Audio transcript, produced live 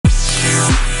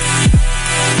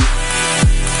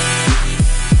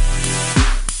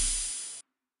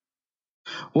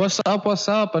What's up? What's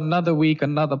up? Another week,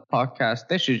 another podcast.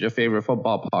 This is your favorite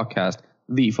football podcast,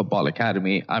 The Football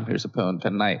Academy. I'm here, Sapoon,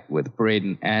 tonight with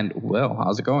Braden and Will.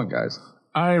 How's it going, guys?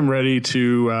 I am ready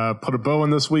to put a bow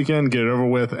on this weekend, get it over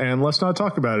with, and let's not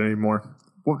talk about it anymore.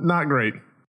 Well, not great.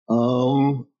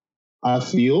 I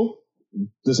feel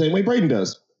the same way Braden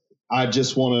does. I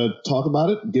just want to talk about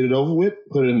it, get it over with,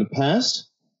 put it in the past,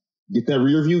 get that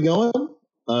rear view going.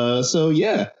 So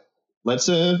yeah, let's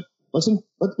do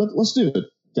it.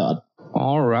 God.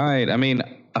 All right. I mean,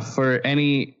 for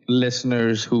any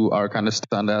listeners who are kind of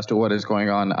stunned as to what is going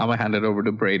on, I'm gonna hand it over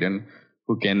to Braden,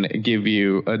 who can give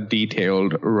you a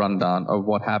detailed rundown of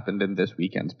what happened in this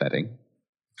weekend's betting.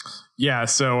 Yeah,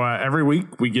 so every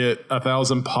week we get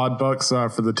 1,000 pod bucks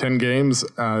for the 10 games,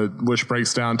 which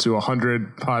breaks down to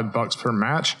 100 pod bucks per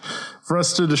match for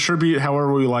us to distribute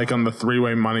however we like on the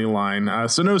three-way money line.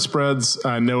 So no spreads,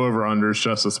 no over-unders,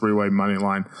 just a three-way money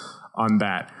line on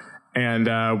that.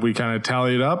 And we kind of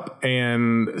tally it up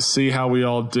and see how we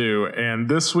all do. And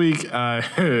this week,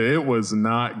 it was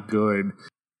not good.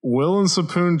 Will and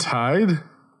Sapoon tied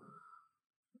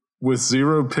with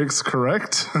 0 picks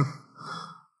correct.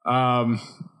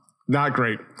 Not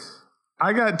great.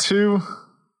 I got 2,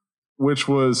 which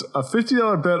was a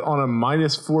 $50 bet on a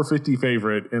minus 450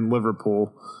 favorite in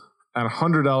Liverpool and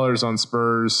 $100 on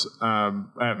Spurs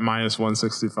at minus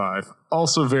 165.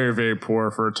 Also very, very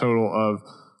poor for a total of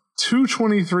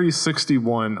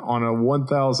 $223.61 on a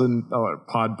 $1,000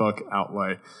 pod buck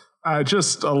outlay.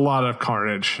 Just a lot of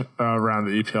carnage around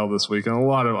the EPL this week and a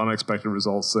lot of unexpected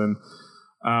results, and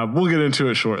we'll get into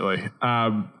it shortly.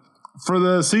 For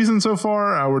the season so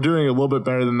far, we're doing a little bit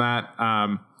better than that.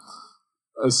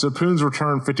 Sapoon's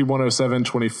returned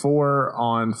 5107.24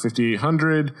 on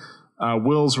 5800.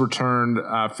 Will's returned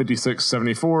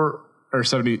 5674 or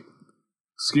 70.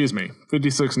 Excuse me,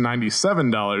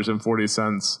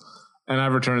 $56.97.40, and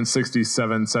I've returned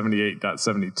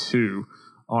 6778.72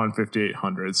 on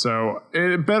 5800. So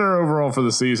better overall for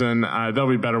the season. There'll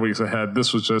be better weeks ahead.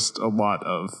 This was just a lot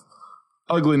of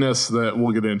ugliness that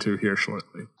we'll get into here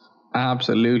shortly.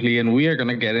 Absolutely, and we are going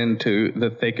to get into the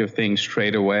thick of things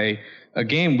straight away.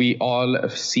 Again, we all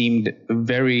seemed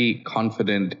very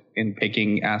confident in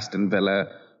picking Aston Villa,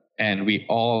 and we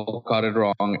all got it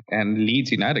wrong. And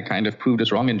Leeds United kind of proved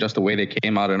us wrong in just the way they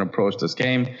came out and approached this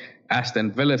game.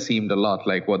 Aston Villa seemed a lot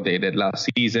like what they did last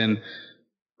season.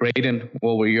 Braden,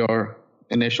 what were your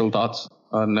initial thoughts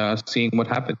on seeing what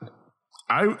happened?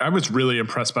 I was really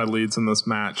impressed by Leeds in this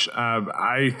match.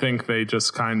 I think they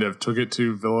just kind of took it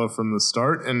to Villa from the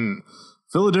start, and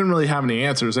Villa didn't really have any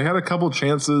answers. They had a couple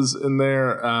chances in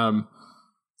there.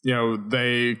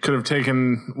 They could have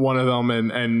taken one of them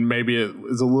and maybe it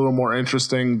was a little more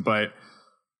interesting, but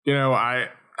I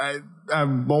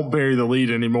won't bury the lead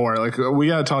anymore. Like, we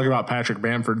got to talk about Patrick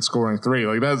Bamford scoring 3.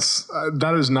 Like,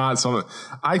 that is not something.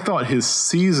 I thought his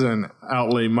season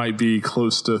outlay might be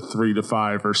close to 3 to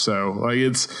 5 or so. Like,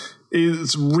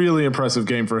 it's really impressive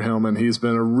game for him, and he's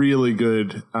been a really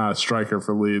good striker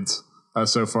for Leeds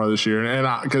so far this year. And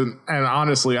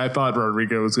honestly, I thought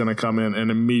Rodrigo was going to come in and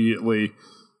immediately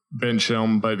bench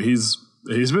him, but he's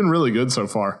been really good so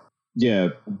far. Yeah,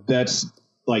 that's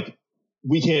like,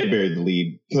 we can't bury the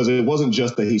lead because it wasn't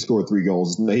just that he scored 3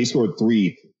 goals. He scored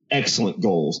 3 excellent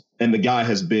goals, and the guy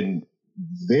has been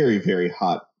very, very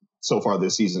hot so far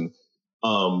this season.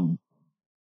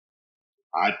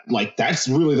 That's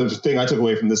really the thing I took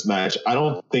away from this match. I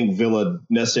don't think Villa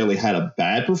necessarily had a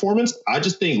bad performance. I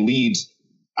just think Leeds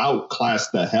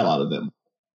outclassed the hell out of them.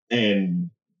 And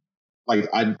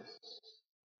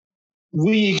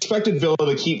we expected Villa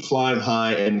to keep flying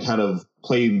high and kind of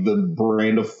play the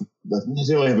brand of, they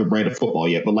don't have a brand of football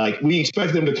yet, but we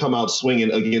expect them to come out swinging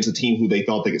against a team who they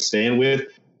thought they could stand with.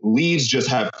 Leeds just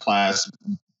have class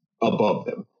above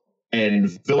them, and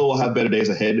Villa will have better days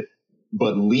ahead,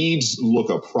 but Leeds look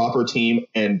a proper team,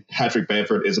 and Patrick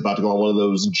Bamford is about to go on one of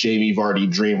those Jamie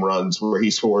Vardy dream runs where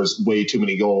he scores way too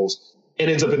many goals and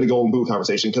ends up in the golden boot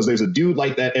conversation, because there's a dude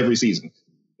like that every season.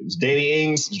 It was Danny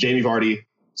Ings, Jamie Vardy,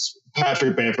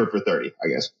 Patrick Bamford for 30, I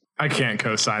guess. I can't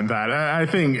co-sign that. I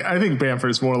think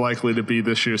Bamford's more likely to be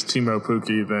this year's Timo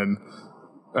Pukki than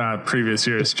previous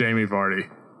year's Jamie Vardy.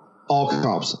 All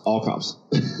comps.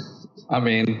 I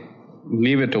mean,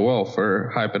 leave it to Will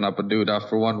for hyping up a dude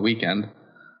after one weekend.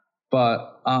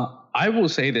 But I will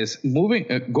say this: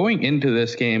 going into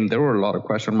this game, there were a lot of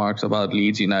question marks about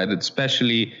Leeds United,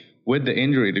 especially with the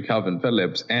injury to Calvin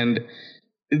Phillips, and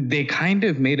they kind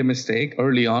of made a mistake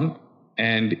early on.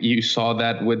 And you saw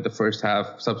that with the first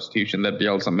half substitution that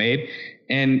Bielsa made.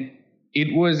 And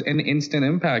it was an instant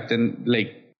impact. And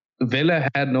Villa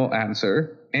had no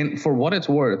answer. And for what it's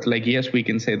worth, like, yes, we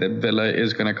can say that Villa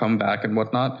is going to come back and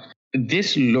whatnot.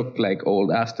 This looked like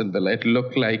old Aston Villa. It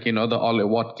looked like, the Ollie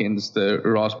Watkins, the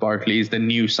Ross Barkleys, the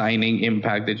new signing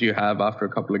impact that you have after a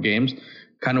couple of games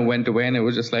kind of went away. And it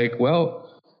was just like, well,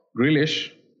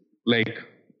 Grealish, like,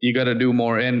 you got to do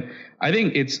more. And I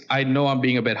think I know I'm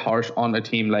being a bit harsh on a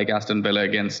team like Aston Villa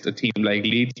against a team like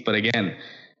Leeds. But again,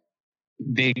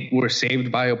 they were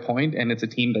saved by a point, and it's a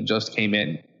team that just came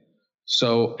in.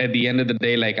 So at the end of the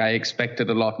day, like, I expected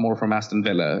a lot more from Aston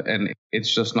Villa, and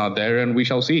it's just not there. And we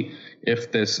shall see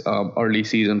if this early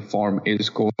season form is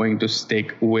going to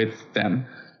stick with them.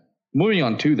 Moving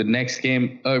on to the next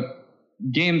game, a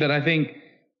game that I think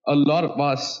a lot of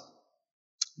us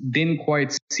didn't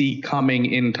quite see coming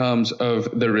in terms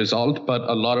of the result, but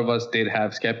a lot of us did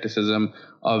have skepticism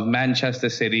of Manchester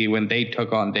City when they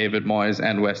took on David Moyes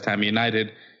and West Ham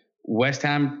United. West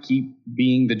Ham keep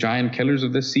being the giant killers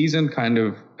of this season, kind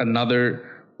of another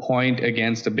point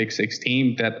against a Big Six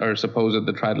team that are supposed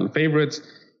the title favorites.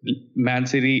 Man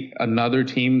City, another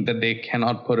team that they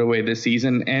cannot put away this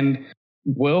season. And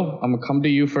Will, I'm going to come to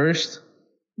you first.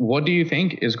 What do you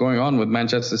think is going on with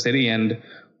Manchester City, and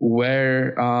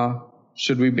where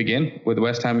should we begin with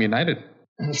West Ham United?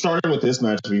 Starting with this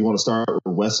match, if you want to start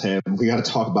with West Ham, we got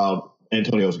to talk about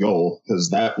Antonio's goal, because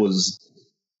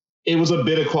it was a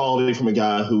bit of quality from a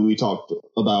guy who we talked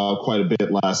about quite a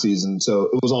bit last season. So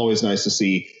it was always nice to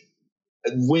see.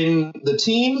 When the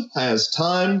team has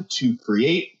time to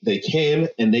create, they can,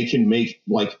 and they can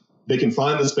they can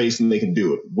find the space and they can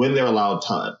do it when they're allowed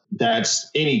time. That's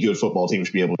any good football team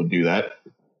should be able to do that.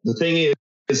 The thing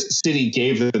is, City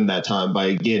gave them that time by,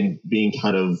 again, being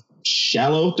kind of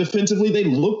shallow defensively. They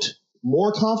looked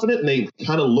more confident and they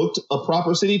kind of looked a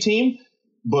proper City team.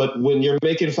 But when you're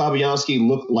making Fabianski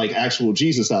look like actual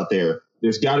Jesus out there,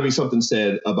 there's got to be something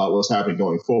said about what's happening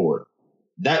going forward.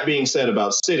 That being said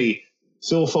about City,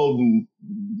 Phil Foden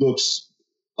looks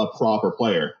a proper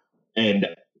player. And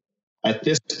at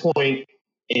this point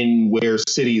in where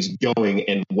City is going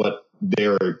and what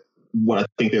I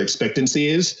think their expectancy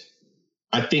is,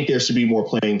 I think there should be more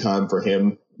playing time for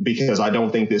him, because I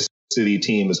don't think this City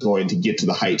team is going to get to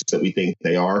the heights that we think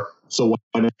they are. So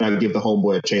why not give the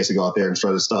homeboy a chance to go out there and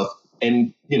try this stuff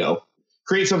and,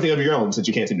 create something of your own, since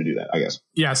you can't seem to do that, I guess.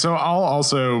 Yeah, so I'll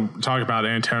also talk about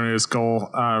Antonio's goal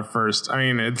first.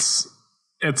 I mean, it's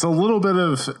a little bit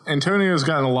of Antonio's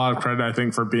gotten a lot of credit, I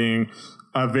think, for being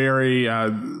a very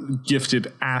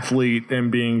gifted athlete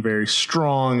and being very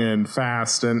strong and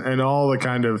fast and all the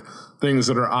kind of things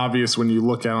that are obvious when you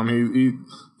look at him.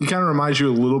 He kind of reminds you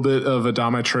a little bit of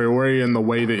Adama Traore in the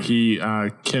way that he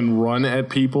can run at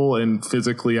people and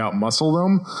physically outmuscle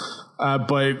them.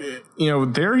 But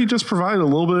there he just provided a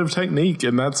little bit of technique,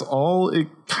 and that's all it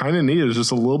kind of needed, is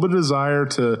just a little bit of desire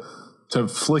to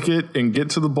flick it and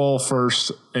get to the ball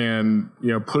first and,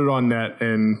 put it on net,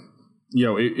 and,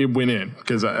 it went in,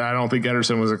 because I don't think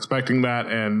Ederson was expecting that,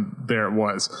 and there it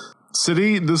was.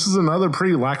 City, this is another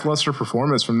pretty lackluster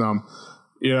performance from them.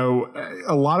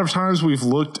 A lot of times we've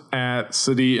looked at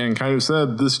City and kind of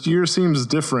said this year seems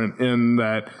different in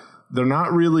that they're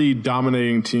not really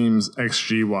dominating teams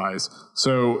XG wise.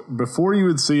 So before you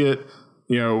would see it,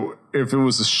 if it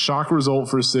was a shock result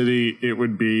for City, it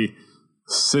would be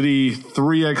City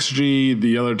 3 XG,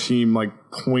 the other team like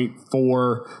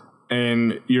 0.4.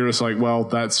 And you're just like, well,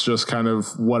 that's just kind of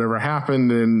whatever happened,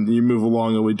 and you move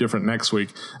along, it'll be different next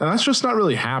week. And that's just not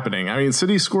really happening. I mean,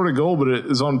 City scored a goal, but it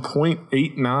is on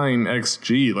 0.89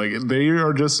 XG. Like, they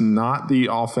are just not the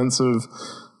offensive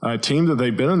team that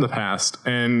they've been in the past.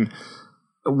 And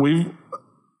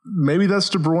maybe that's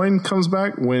De Bruyne comes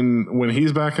back when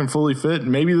he's back and fully fit.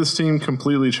 Maybe this team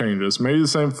completely changes. Maybe the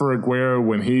same for Aguero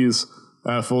when he's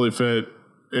fully fit.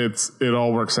 It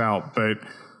all works out. But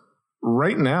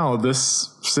right now,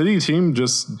 this City team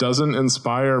just doesn't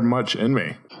inspire much in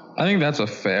me. I think that's a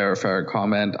fair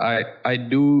comment. I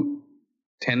do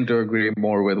tend to agree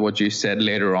more with what you said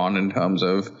later on in terms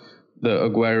of the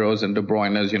Agueros and De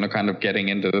Bruynes, kind of getting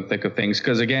into the thick of things.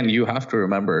 Because again, you have to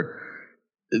remember,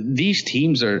 these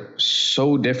teams are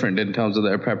so different in terms of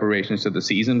their preparations to the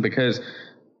season, because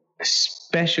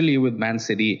especially with Man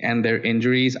City and their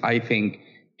injuries, I think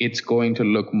it's going to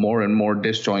look more and more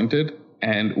disjointed.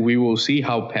 And we will see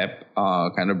how Pep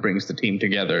kind of brings the team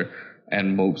together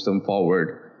and moves them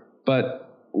forward.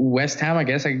 But West Ham, I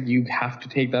guess you have to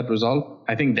take that result.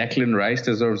 I think Declan Rice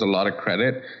deserves a lot of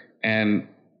credit. And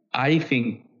I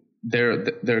think there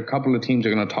are a couple of teams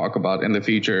we're going to talk about in the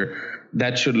future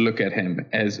that should look at him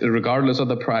as, regardless of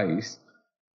the price,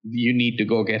 you need to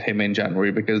go get him in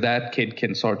January, because that kid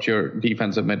can sort your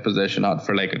defensive mid position out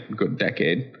for like a good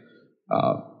decade.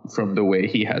 from the way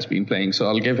he has been playing. So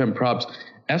I'll give him props.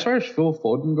 As far as Phil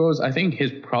Foden goes, I think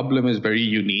his problem is very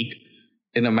unique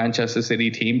in a Manchester City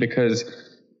team, because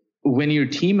when your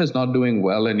team is not doing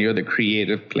well and you're the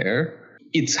creative player,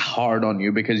 it's hard on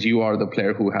you because you are the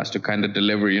player who has to kind of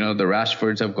deliver. You know, the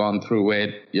Rashfords have gone through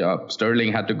it. Yeah,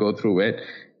 Sterling had to go through it.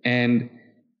 And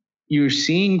you're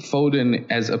seeing Foden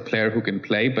as a player who can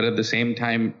play, but at the same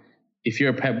time, if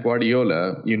you're Pep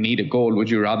Guardiola, you need a goal. Would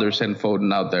you rather send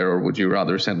Foden out there, or would you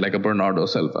rather send like a Bernardo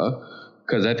Silva?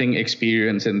 Because I think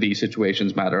experience in these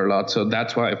situations matter a lot. So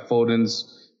that's why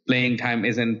Foden's playing time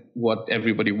isn't what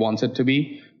everybody wants it to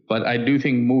be. But I do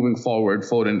think moving forward,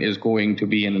 Foden is going to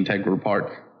be an integral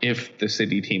part if the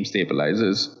City team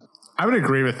stabilizes. I would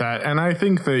agree with that. And I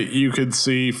think that you could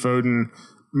see Foden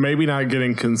maybe not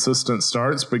getting consistent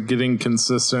starts, but getting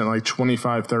consistent like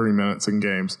 25, 30 minutes in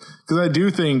games. Because I do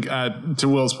think, to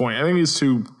Will's point, I think he's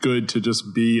too good to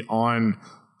just be on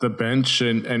the bench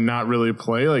and not really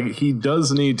play. Like, he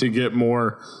does need to get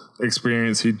more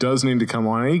experience. He does need to come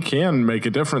on. And he can make a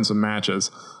difference in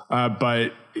matches.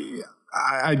 But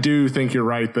I do think you're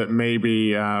right that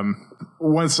maybe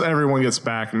once everyone gets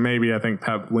back, maybe I think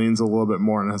Pep leans a little bit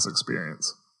more on his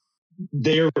experience.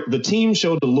 The team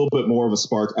showed a little bit more of a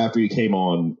spark after he came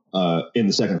on in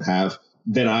the second half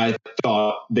than I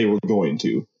thought they were going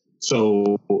to.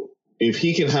 So if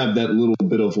he can have that little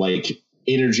bit of like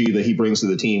energy that he brings to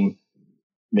the team,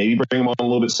 maybe bring him on a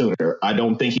little bit sooner. I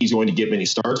don't think he's going to get many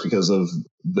starts because of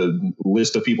the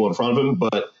list of people in front of him.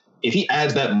 But if he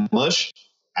adds that much,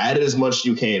 add it as much as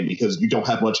you can, because you don't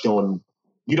have much going.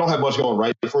 You don't have much going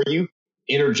right for you.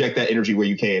 Interject that energy where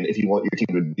you can if you want your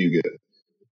team to do good.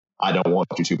 I don't want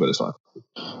you to, but it's fine.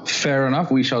 Fair enough.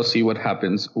 We shall see what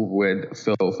happens with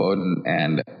Phil Foden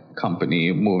and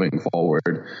company moving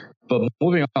forward. But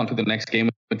moving on to the next game,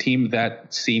 a team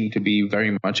that seemed to be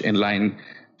very much in line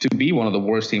to be one of the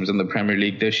worst teams in the Premier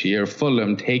League this year,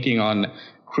 Fulham taking on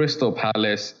Crystal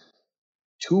Palace.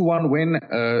 2-1 win,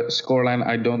 scoreline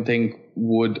I don't think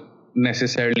would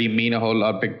necessarily mean a whole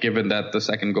lot, but given that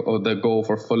the goal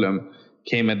for Fulham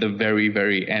came at the very,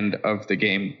 very end of the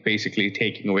game, basically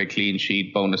taking away clean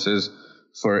sheet bonuses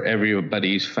for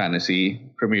everybody's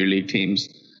fantasy Premier League teams.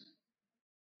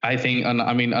 I think,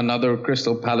 another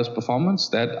Crystal Palace performance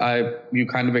that you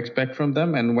kind of expect from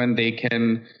them. And when they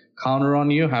can counter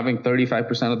on you, having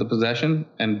 35% of the possession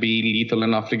and be lethal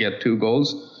enough to get 2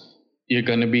 goals, you're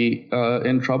going to be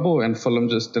in trouble. And Fulham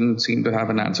just didn't seem to have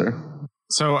an answer.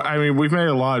 So, I mean, we've made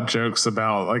a lot of jokes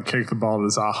about like kick the ball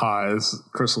to Zaha as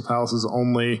Crystal Palace's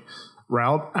only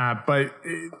route. But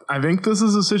I think this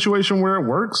is a situation where it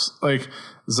works. Like,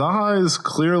 Zaha is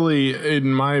clearly,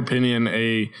 in my opinion,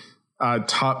 a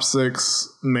top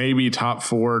 6, maybe top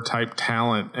 4 type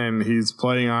talent. And he's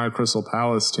playing on a Crystal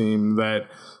Palace team that,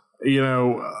 you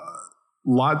know,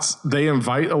 they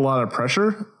invite a lot of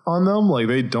pressure on them. Like,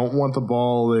 they don't want the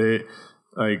ball.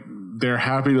 They're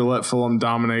happy to let Fulham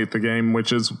dominate the game,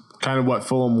 which is kind of what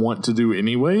Fulham want to do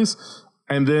anyways.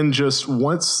 And then just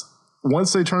once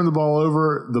they turn the ball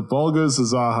over, the ball goes to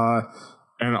Zaha,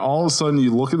 and all of a sudden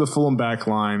you look at the Fulham back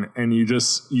line and you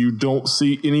don't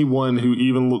see anyone who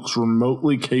even looks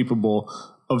remotely capable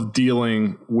of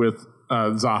dealing with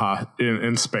Zaha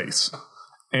in space.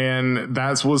 And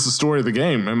that was the story of the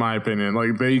game, in my opinion.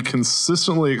 Like, they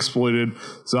consistently exploited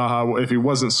Zaha. If he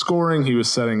wasn't scoring, he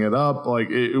was setting it up. Like,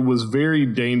 it was very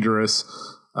dangerous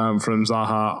from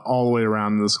Zaha all the way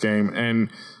around this game.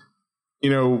 And, you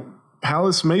know,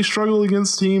 Palace may struggle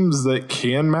against teams that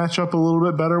can match up a little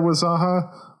bit better with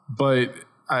Zaha, but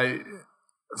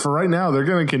for right now, they're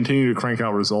going to continue to crank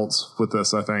out results with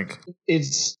this, I think.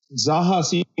 Zaha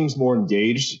seems more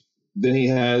engaged than he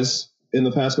has in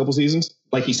the past couple seasons.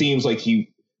 Like, he seems like he's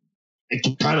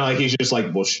just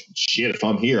like, well, shit, if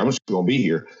I'm here, I'm just going to be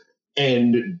here.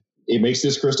 And it makes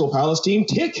this Crystal Palace team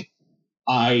tick.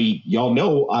 Y'all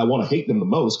know I want to hate them the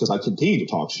most because I continue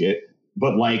to talk shit.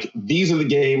 But, like, these are the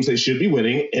games they should be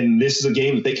winning, and this is a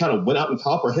game that they kind of went out and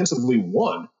comprehensively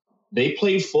won. They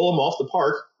played Fulham off the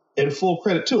park, and full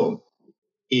credit to them.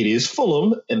 It is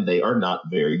Fulham, and they're not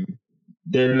good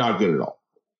at all.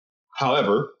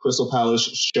 However, Crystal Palace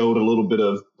showed a little bit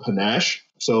of panache,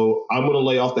 so I'm going to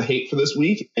lay off the hate for this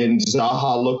week, and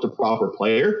Zaha looked a proper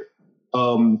player.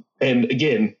 And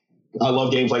again, I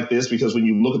love games like this because when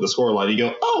you look at the scoreline, you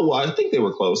go, oh, well, I think they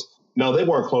were close. No, they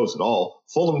weren't close at all.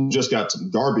 Fulham just got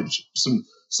some garbage, some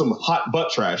hot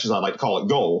butt trash, as I like to call it,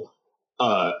 goal,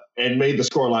 and made the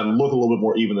scoreline look a little bit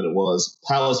more even than it was.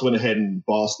 Palace went ahead and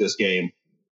bossed this game,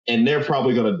 and they're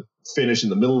probably going to finish in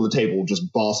the middle of the table,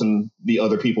 just bossing the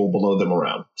other people below them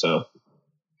around. So,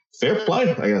 fair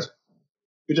play, I guess.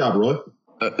 Good job, Roy.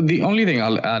 The only thing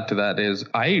I'll add to that is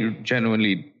I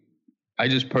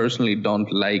just personally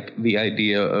don't like the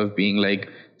idea of being like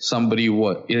somebody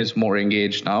what is more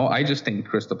engaged now. I just think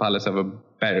Crystal Palace have a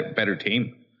better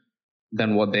team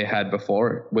than what they had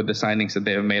before with the signings that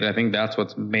they have made. I think that's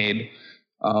what's made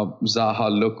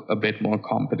Zaha look a bit more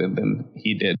competent than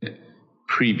he did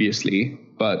previously.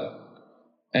 But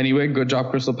anyway, good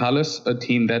job, Crystal Palace, a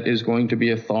team that is going to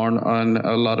be a thorn on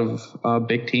a lot of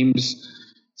big teams'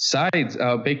 sides,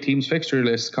 big teams' fixture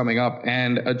lists coming up,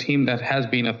 and a team that has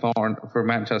been a thorn for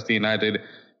Manchester United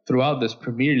throughout this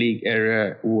Premier League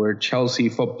era were Chelsea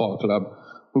Football Club,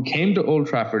 who came to Old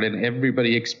Trafford and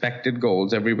everybody expected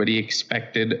goals. Everybody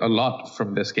expected a lot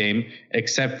from this game,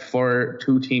 except for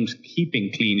two teams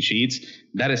keeping clean sheets.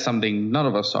 That is something none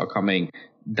of us saw coming.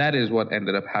 That is what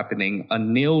ended up happening, a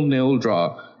 0-0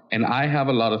 draw. And I have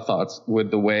a lot of thoughts with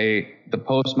the way the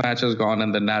post-match has gone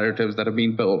and the narratives that have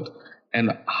been built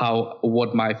and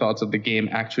what my thoughts of the game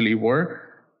actually were.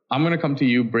 I'm going to come to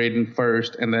you, Braden,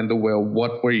 first, and then to Will.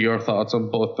 What were your thoughts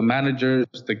on both the managers,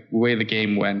 the way the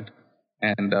game went,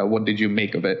 and what did you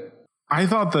make of it? I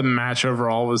thought the match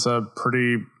overall was a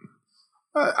pretty,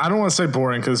 I don't want to say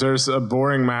boring, because there's a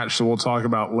boring match that we'll talk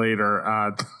about later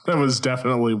that was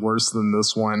definitely worse than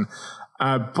this one.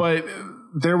 But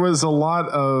there was a lot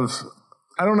of,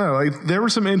 I don't know, like there were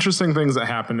some interesting things that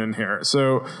happened in here.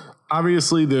 So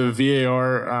obviously the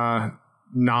VAR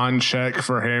non-check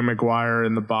for Harry Maguire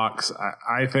in the box,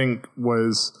 I think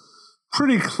was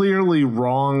pretty clearly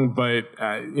wrong, but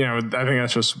I think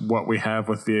that's just what we have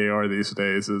with VAR these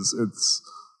days. Is it's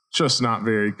just not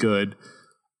very good.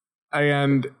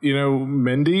 And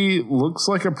Mendy looks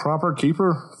like a proper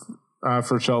keeper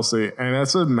for Chelsea, and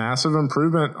that's a massive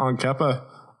improvement on Kepa.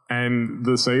 And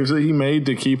the saves that he made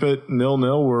to keep it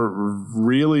 0-0 were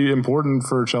really important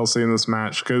for Chelsea in this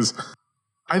match, because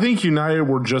I think United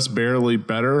were just barely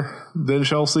better than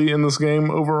Chelsea in this game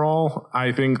overall.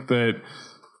 I think that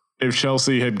if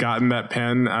Chelsea had gotten that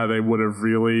pen, they would have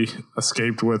really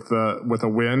escaped with a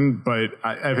win. But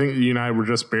I think United were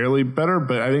just barely better,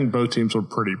 but I think both teams were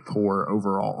pretty poor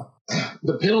overall.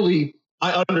 The penalty,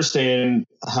 I understand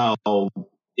how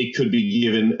it could be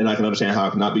given, and I can understand how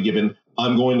it cannot be given.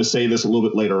 I'm going to say this a little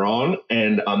bit later on,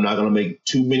 and I'm not going to make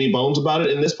too many bones about it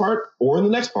in this part or in the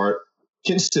next part.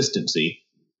 Consistency.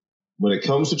 When it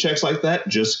comes to checks like that,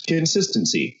 just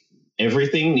consistency.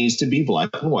 Everything needs to be black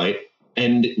and white,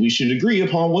 and we should agree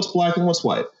upon what's black and what's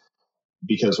white.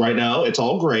 Because right now it's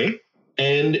all gray,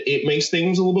 and it makes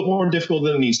things a little bit more difficult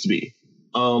than it needs to be.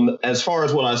 As far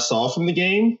as what I saw from the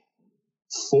game,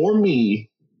 for me,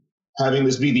 having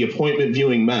this be the appointment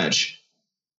viewing match,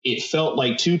 it felt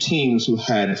like two teams who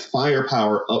had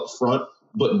firepower up front,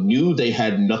 but knew they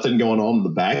had nothing going on in the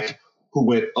back, who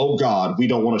went, oh God, we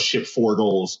don't want to ship 4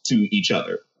 goals to each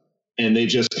other. And they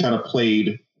just kind of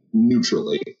played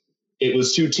neutrally. It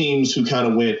was two teams who kind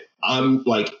of went, I'm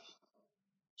like,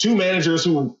 two managers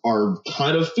who are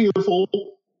kind of fearful,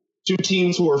 two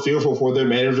teams who are fearful for their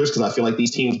managers, because I feel like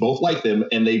these teams both like them,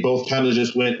 and they both kind of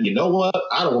just went, you know what?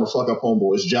 I don't want to fuck up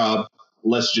homeboy's job.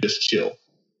 Let's just chill.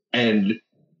 And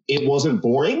it wasn't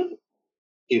boring.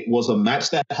 It was a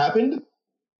match that happened.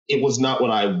 It was not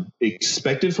what I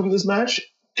expected from this match,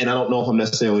 and I don't know if I'm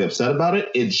necessarily upset about it.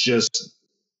 It's just,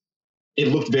 it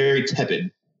looked very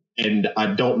tepid, and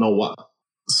I don't know why.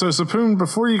 So, Sapoon,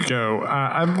 before you go,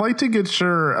 I'd like to get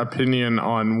your opinion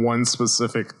on one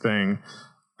specific thing,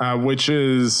 which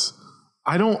is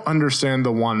I don't understand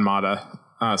the Juan Mata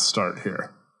start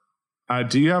here.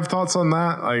 Do you have thoughts on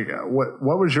that? Like,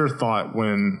 what was your thought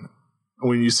when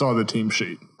you saw the team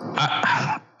sheet?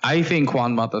 I think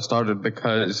Juan Mata started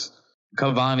because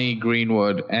Cavani,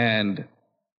 Greenwood, and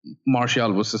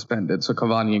Martial was suspended, so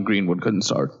Cavani and Greenwood couldn't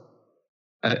start.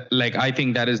 I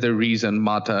think that is the reason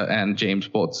Mata and James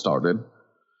both started,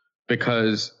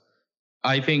 because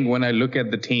I think when I look at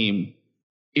the team,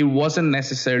 it wasn't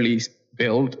necessarily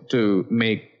built to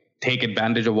take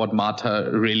advantage of what Mata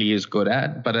really is good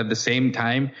at, but at the same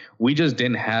time, we just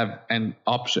didn't have an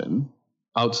option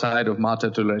outside of Mata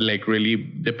to really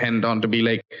depend on, to be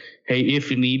like, hey,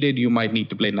 if needed, you might need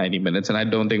to play 90 minutes. And I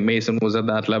don't think Mason was at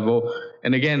that level.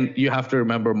 And again, you have to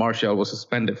remember Martial was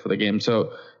suspended for the game.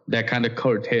 So that kind of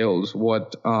curtails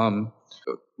what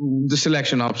the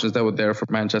selection options that were there for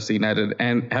Manchester United.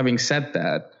 And having said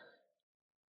that,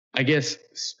 I guess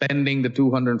spending the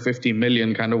 250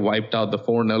 million kind of wiped out the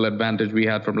 4-0 advantage we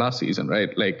had from last season,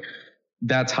 right? Like,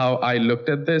 that's how I looked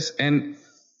at this. And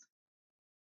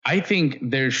I think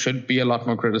there should be a lot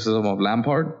more criticism of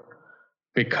Lampard,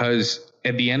 because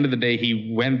at the end of the day,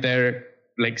 he went there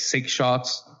like 6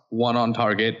 shots, 1 on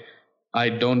target, I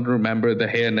don't remember De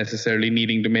Gea necessarily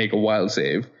needing to make a wild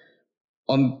save.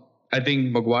 I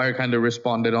think Maguire kind of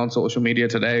responded on social media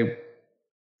today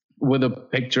with a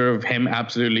picture of him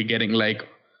absolutely getting like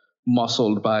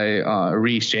muscled by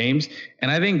Reece James. And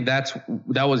I think that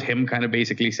was him kind of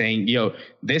basically saying, yo,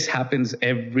 this happens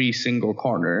every single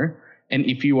corner. And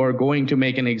if you are going to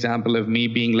make an example of me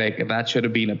being like, that should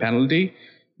have been a penalty,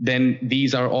 then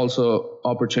these are also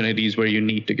opportunities where you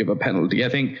need to give a penalty. I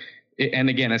think, and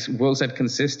again, as Will said,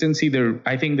 consistency,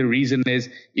 I think the reason is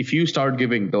if you start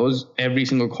giving those every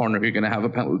single corner, you're going to have a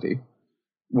penalty.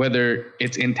 Whether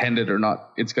it's intended or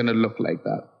not, it's going to look like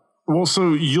that. Well,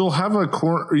 so you'll have a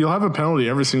penalty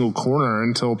every single corner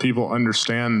until people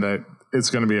understand that it's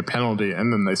going to be a penalty,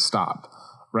 and then they stop,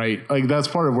 right? Like that's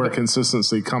part of where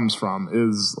consistency comes from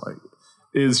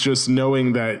is just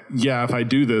knowing that, yeah, if I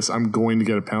do this, I'm going to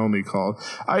get a penalty called.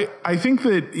 I think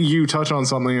that you touch on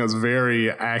something that's very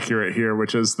accurate here,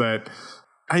 which is that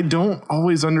I don't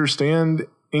always understand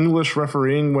English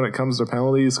refereeing when it comes to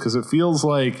penalties, because it feels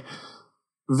like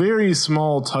very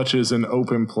small touches in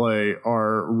open play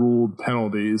are ruled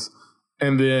penalties.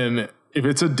 And then if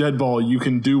it's a dead ball, you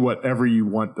can do whatever you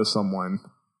want to someone.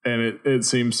 And it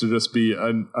seems to just be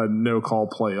a no-call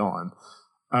play on,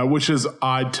 which is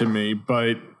odd to me.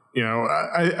 But, you know,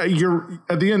 you're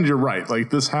at the end, you're right. Like,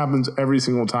 this happens every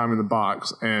single time in the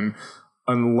box. And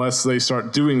unless they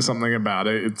start doing something about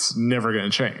it, it's never going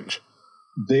to change.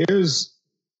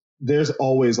 There's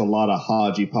always a lot of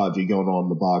hodgy-podgy going on in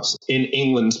the box, in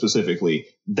England specifically,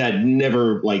 that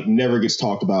never gets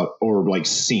talked about or like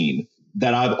seen,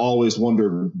 that I've always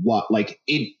wondered what, like,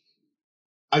 it,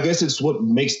 I guess it's what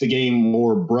makes the game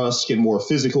more brusque and more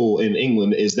physical in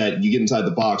England, is that you get inside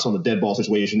the box on a dead ball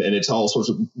situation and it's all sorts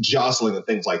of jostling and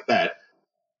things like that.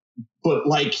 But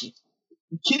like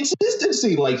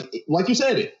consistency, like you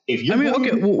said, if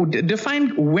you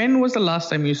define when was the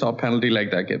last time you saw a penalty like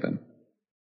that given?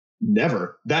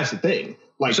 Never. That's the thing.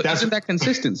 Like, so isn't that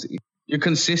consistency? You're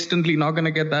consistently not going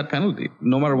to get that penalty,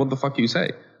 no matter what the fuck you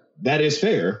say. That is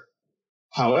fair.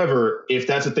 However, if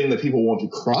that's a thing that people want to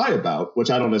cry about,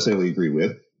 which I don't necessarily agree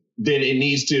with, then it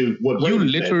needs to. What you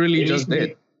literally just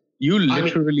did. You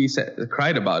literally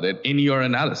cried about it in your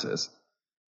analysis.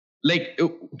 Like,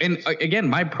 and again,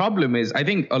 my problem is, I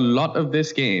think a lot of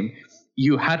this game,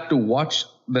 you had to watch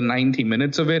the 90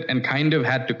 minutes of it and kind of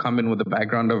had to come in with a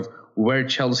background of where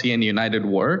Chelsea and United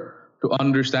were to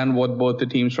understand what both the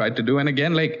teams tried to do. And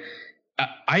again, like,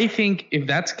 I think if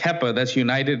that's Kepa, that's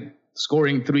United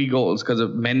scoring 3 goals because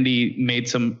of Mendy made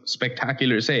some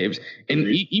spectacular saves. And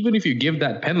even if you give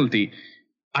that penalty,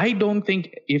 I don't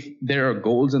think if there are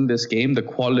goals in this game, the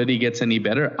quality gets any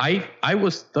better. I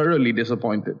was thoroughly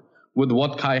disappointed with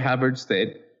what Kai Havertz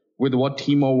did, with what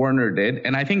Timo Werner did.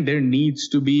 And I think there needs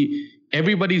to be,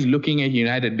 everybody's looking at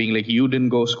United being like, you didn't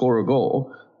go score a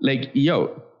goal. Like,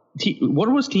 yo, what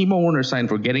was Timo Werner signed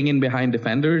for? Getting in behind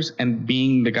defenders and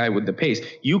being the guy with the pace.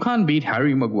 You can't beat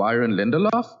Harry Maguire and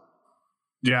Lindelof.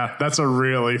 Yeah, that's a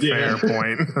really fair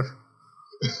point.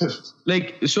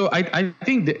 Like, so I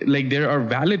think that, like, there are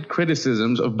valid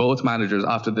criticisms of both managers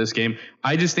after this game.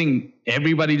 I just think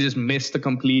everybody just missed the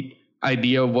complete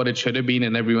idea of what it should have been.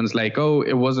 And everyone's like, oh,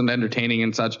 it wasn't entertaining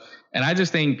and such. And I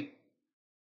just think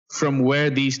from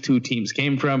where these two teams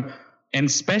came from, and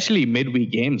especially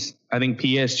midweek games, I think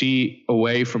PSG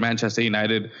away for Manchester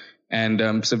United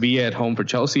and Sevilla at home for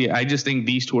Chelsea, I just think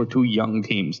these two are two young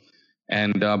teams.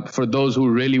 And for those who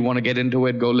really want to get into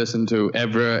it, go listen to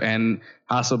Evra and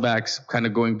Hasselback's kind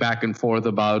of going back and forth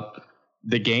about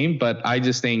the game. But I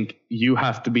just think you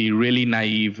have to be really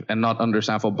naive and not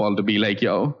understand football to be like,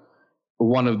 yo,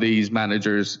 one of these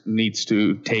managers needs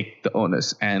to take the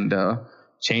onus and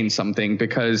change something,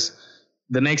 because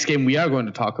the next game we are going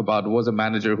to talk about was a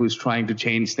manager who's trying to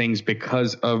change things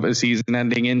because of a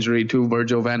season-ending injury to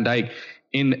Virgil van Dijk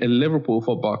in a Liverpool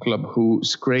Football Club, who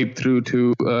scraped through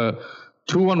to a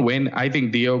 2-1 win. I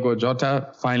think Diogo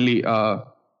Jota finally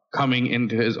coming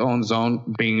into his own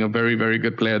zone, being a very, very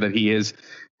good player that he is,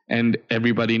 and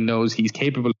everybody knows he's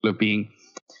capable of being.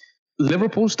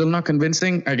 Liverpool still not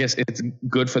convincing. I guess it's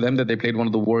good for them that they played one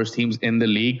of the worst teams in the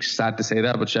league. Sad to say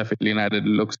that, but Sheffield United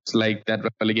looks like that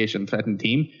relegation threatened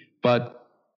team. But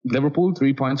Liverpool,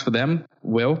 3 points for them.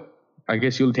 Will, I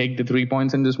guess you'll take the 3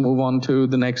 points and just move on to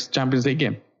the next Champions League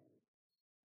game.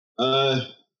 I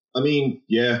mean,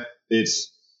 yeah,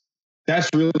 that's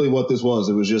really what this was.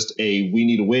 It was just we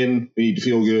need to win. We need to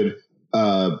feel good.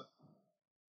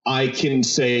 I can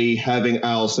say having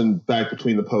Alisson back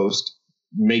between the posts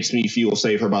makes me feel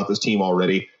safer about this team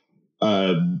already.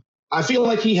 I feel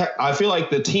like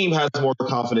the team has more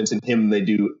confidence in him than they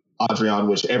do Adrian,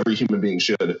 which every human being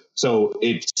should. So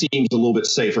it seems a little bit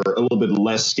safer, a little bit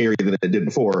less scary than it did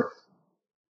before.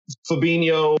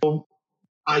 Fabinho,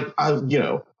 I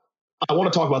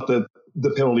want to talk about the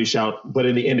penalty shout, but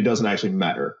in the end, it doesn't actually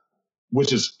matter,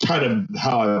 which is kind of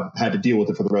how I had to deal with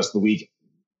it for the rest of the week.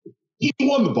 He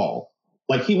won the ball.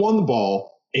 Like, he won the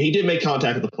ball, and he did make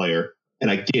contact with the player,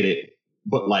 and I get it,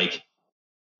 but like...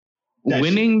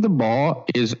 Winning the ball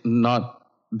is not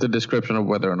the description of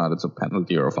whether or not it's a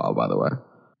penalty or a foul, by the way.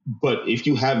 But if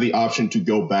you have the option to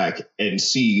go back and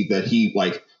see that he,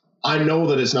 like... I know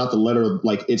that it's not the letter,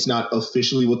 like, it's not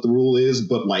officially what the rule is,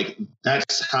 but, like,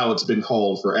 that's how it's been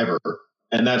called forever.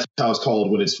 And that's how it's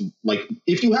called when it's, like,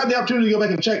 if you have the opportunity to go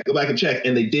back and check,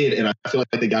 and they did, and I feel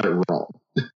like they got it wrong.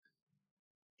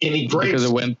 Because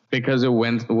it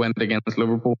went against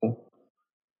Liverpool?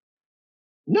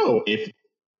 No, if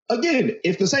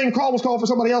the same call was called for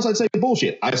somebody else, I'd say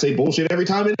bullshit. I say bullshit every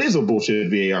time it is a bullshit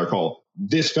VAR call.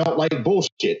 This felt like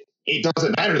bullshit. It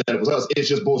doesn't matter that it was us. It's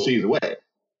just bullshit either way.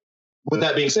 With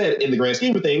that being said, in the grand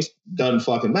scheme of things, doesn't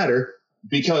fucking matter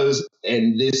because,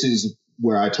 and this is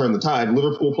where I turn the tide,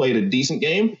 Liverpool played a decent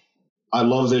game. I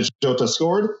love that Jota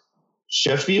scored.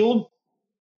 Sheffield,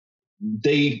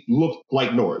 they look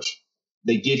like Norwich.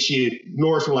 They get you,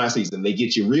 Norwich from last season, they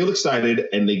get you real excited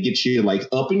and they get you like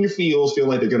up in your feels, feeling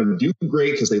like they're going to do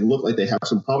great because they look like they have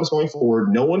some promise going forward.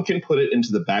 No one can put it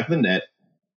into the back of the net.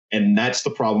 And that's the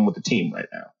problem with the team right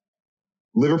now.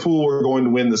 Liverpool were going to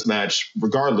win this match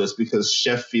regardless because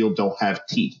Sheffield don't have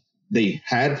teeth. They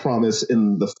had promise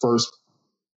in the first,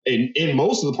 in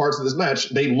most of the parts of this match,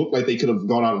 they looked like they could have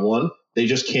gone out and won. They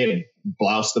just can't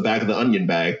blouse the back of the onion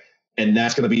bag, and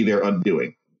that's going to be their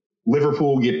undoing.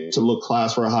 Liverpool get to look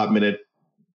class for a hot minute.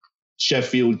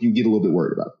 Sheffield, you get a little bit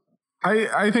worried about.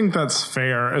 I think that's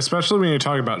fair, especially when you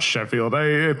talk about Sheffield.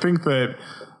 I think that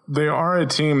they are a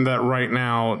team that right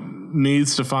now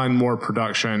needs to find more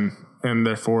production in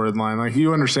their forward line. Like,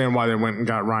 you understand why they went and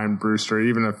got Ryan Brewster,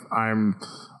 even if I'm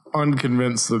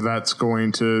unconvinced that that's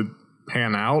going to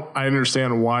pan out. I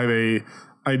understand why they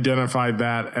identified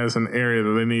that as an area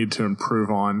that they need to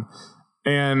improve on.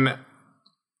 And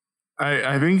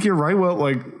I think you're right, Will.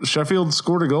 Like, Sheffield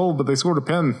scored a goal, but they scored a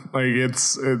pen. Like,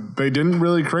 they didn't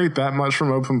really create that much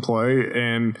from open play,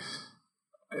 and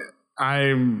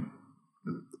I'm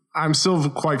still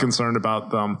quite concerned about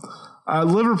them.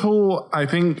 Liverpool, I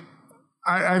think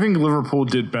Liverpool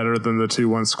did better than the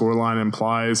 2-1 scoreline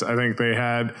implies. I think they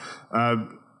had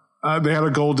a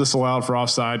goal disallowed for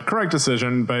offside. Correct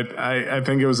decision, but I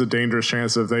think it was a dangerous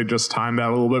chance if they just timed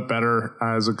out a little bit better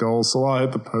as a goal. Salah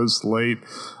hit the post late.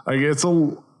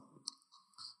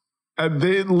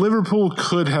 Liverpool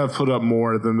could have put up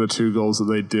more than the 2 goals that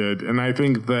they did, and I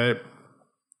think that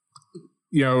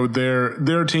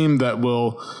they're a team that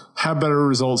will have better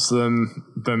results than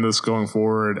this going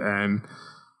forward, and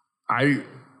I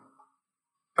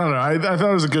don't know. I thought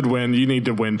it was a good win. You need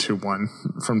to win 2-1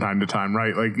 from time to time,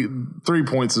 right? Like, 3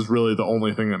 points is really the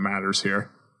only thing that matters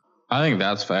here. I think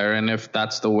that's fair. And if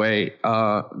that's the way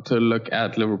to look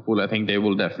at Liverpool, I think they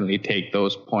will definitely take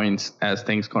those points as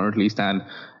things currently stand.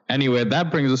 Anyway, that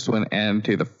brings us to an end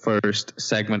to the first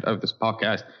segment of this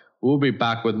podcast. We'll be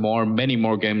back with many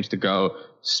more games to go,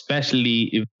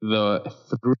 especially the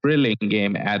thrilling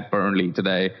game at Burnley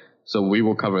today. So we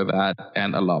will cover that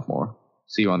and a lot more.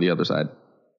 See you on the other side.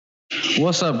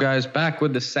 What's up, guys? Back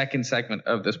with the second segment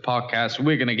of this podcast.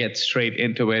 We're going to get straight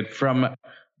into it from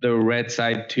the red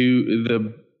side to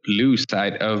the blue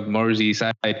side of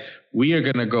Merseyside. We are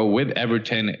going to go with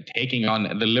Everton taking on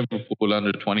the Liverpool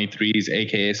under-23s,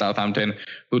 aka Southampton,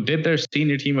 who did their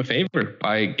senior team a favor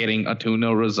by getting a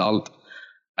 2-0 result.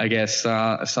 I guess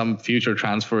some future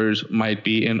transfers might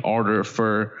be in order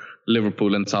for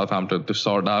Liverpool and Southampton to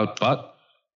sort out, but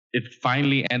it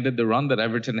finally ended the run that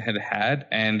Everton had,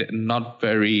 and not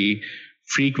very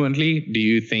frequently do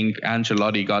you think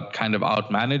Ancelotti got kind of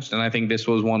outmanaged. And I think this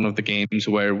was one of the games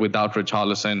where without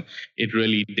Richarlison, it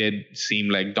really did seem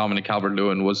like Dominic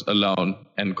Calvert-Lewin was alone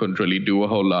and couldn't really do a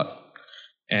whole lot.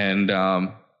 And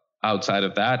outside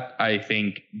of that, I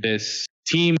think this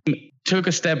team took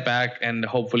a step back, and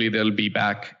hopefully they'll be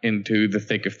back into the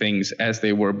thick of things as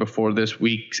they were before this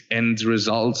week's end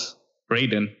results.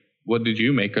 Braden, what did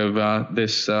you make of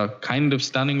this kind of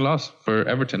stunning loss for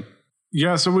Everton?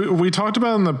 Yeah, so we talked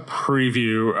about in the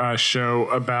preview show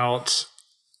about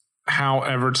how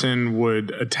Everton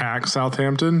would attack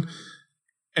Southampton,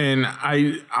 and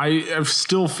I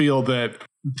still feel that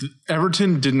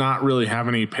Everton did not really have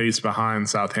any pace behind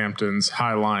Southampton's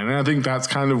high line, and I think that's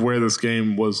kind of where this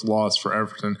game was lost for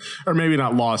Everton, or maybe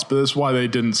not lost, but that's why they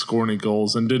didn't score any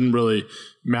goals and didn't really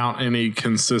mount any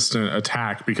consistent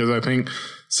attack, because I think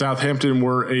Southampton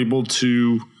were able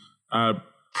to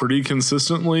pretty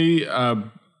consistently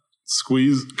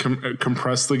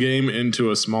compress the game into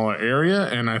a smaller area,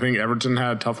 and I think Everton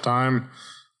had a tough time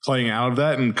playing out of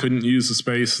that and couldn't use the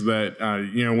space that,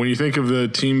 when you think of the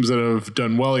teams that have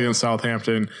done well against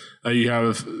Southampton, you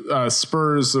have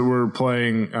Spurs that were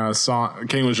playing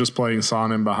Kane was just playing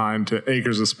Son in behind to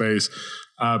acres of space.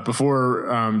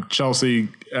 Before Chelsea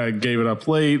gave it up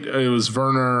late, it was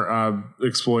Werner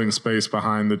exploiting space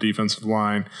behind the defensive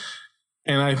line.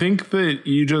 And I think that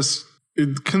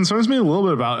it concerns me a little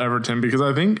bit about Everton, because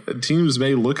I think teams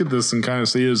may look at this and kind of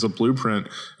see it as a blueprint,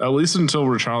 at least until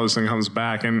Richarlison comes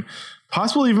back, and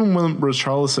possibly even when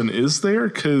Richarlison is there,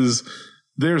 because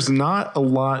there's not a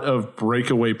lot of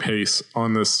breakaway pace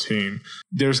on this team.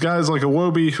 There's guys like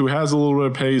Iwobi who has a little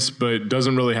bit of pace but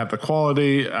doesn't really have the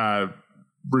quality.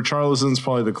 Richarlison's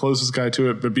probably the closest guy to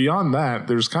it, but beyond that,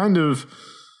 there's kind of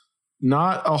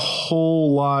not a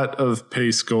whole lot of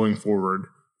pace going forward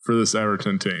for this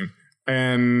Everton team.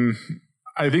 And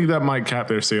I think that might cap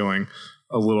their ceiling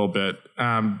a little bit.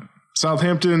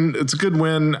 Southampton, it's a good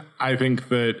win. I think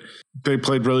that they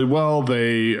played really well.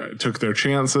 They took their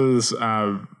chances.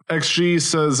 XG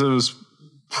says it was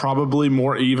probably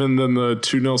more even than the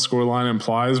 2-0 scoreline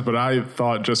implies, but I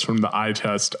thought just from the eye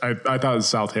test, I thought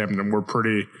Southampton were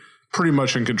pretty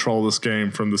much in control of this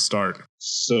game from the start.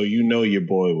 So your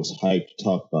boy was hyped to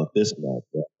talk about this and that.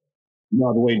 I've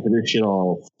been waiting for this shit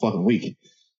all fucking week.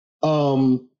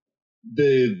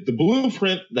 The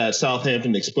blueprint that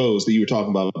Southampton exposed that you were talking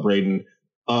about, Braden,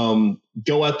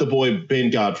 go at the boy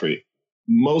Ben Godfrey.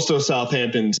 Most of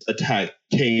Southampton's attack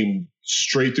came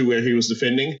straight through where he was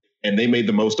defending, and they made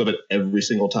the most of it every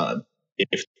single time.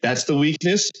 If that's the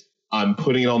weakness, I'm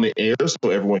putting it on the air so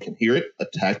everyone can hear it.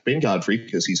 Attack Ben Godfrey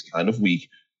because he's kind of weak.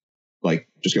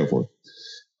 Just go for it.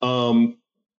 In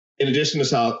addition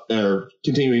to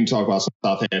continuing to talk about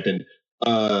Southampton,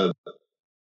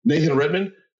 Nathan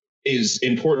Redmond is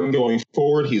important going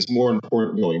forward. He's more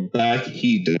important going back.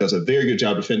 He does a very good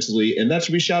job defensively, and that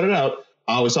should be shouted out.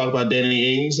 I always talk about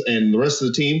Danny Ings and the rest of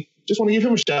the team. Just want to give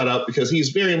him a shout out because he's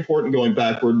very important going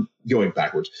back in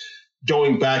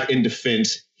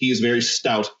defense. He is very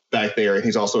stout back there, and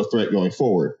he's also a threat going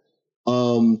forward.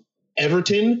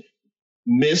 Everton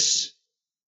miss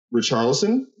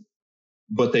Richarlison,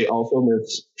 but they also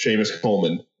miss Seamus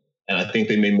Coleman, and I think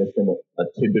they may miss him a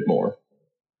tidbit more.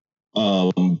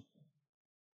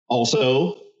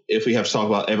 Also, if we have to talk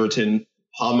about Everton,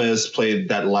 James played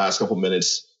that last couple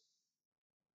minutes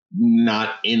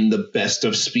not in the best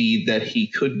of speed that he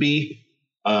could be,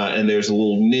 and there's a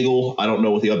little niggle. I don't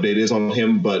know what the update is on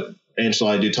him, but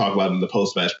Angela, I did talk about it in the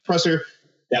post-match presser.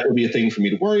 That would be a thing for me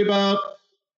to worry about.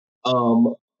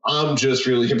 I'm just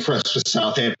really impressed with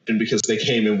Southampton because they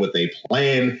came in with a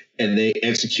plan and they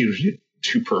executed it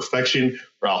to perfection.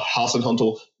 Ralph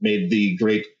Hasenhüttl made the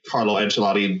great Carlo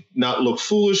Ancelotti not look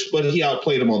foolish, but he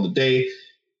outplayed him on the day.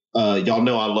 Y'all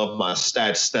know I love my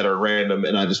stats that are random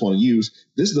and I just want to use.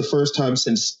 This is the first time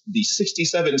since the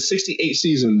 67-68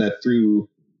 season that through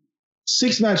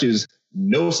 6 matches,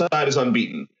 no side is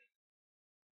unbeaten.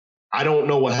 I don't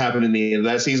know what happened in the end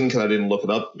of that season because I didn't look it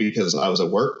up because I was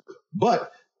at work,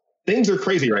 but things are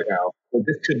crazy right now. So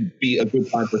this could be a good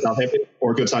sign for Southampton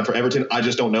or a good sign for Everton. I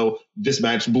just don't know. This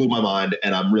match blew my mind,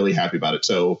 and I'm really happy about it.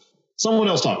 So someone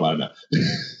else talk about it now.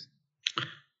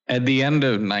 At the end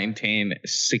of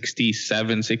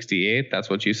 1967-68, that's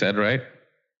what you said, right?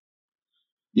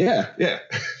 Yeah.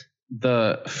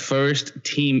 The first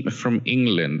team from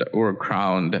England were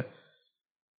crowned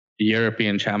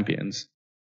European champions.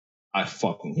 I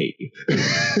fucking hate you.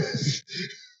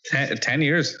 10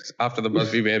 years after the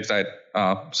Busby Babes died.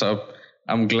 So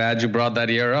I'm glad you brought that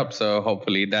year up. So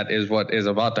hopefully that is what is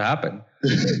about to happen.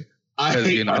 I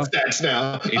hate my stats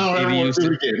now.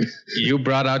 You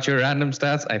brought out your random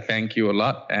stats. I thank you a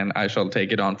lot, and I shall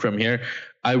take it on from here.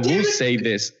 I will say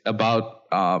this about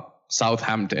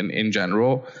Southampton in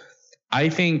general. I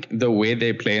think the way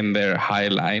they play in their high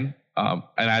line, and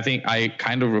I think I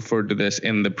kind of referred to this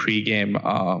in the pregame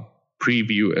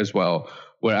preview as well,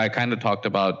 where I kind of talked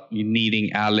about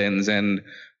needing Allens and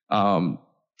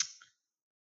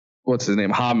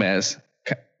James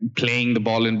playing the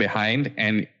ball in behind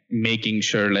and making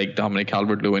sure like Dominic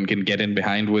Calvert-Lewin can get in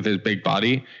behind with his big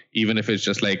body, even if it's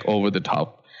just like over the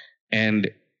top. And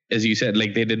as you said,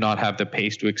 like they did not have the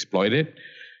pace to exploit it.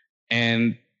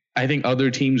 And I think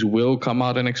other teams will come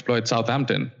out and exploit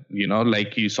Southampton,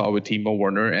 like you saw with Timo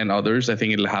Werner and others. I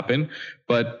think it'll happen.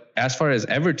 But as far as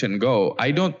Everton go,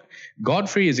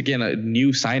 Godfrey is again a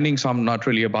new signing, so I'm not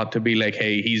really about to be like,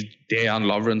 hey, he's Dejan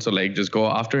Lovren, so like just go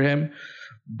after him.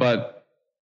 But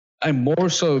I more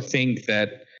so think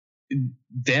that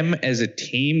them as a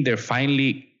team, they're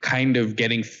finally kind of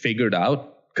getting figured out.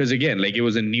 Because again, like it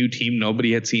was a new team.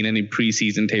 Nobody had seen any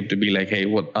preseason tape to be like, hey,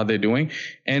 what are they doing?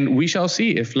 And we shall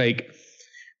see if like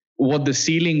what the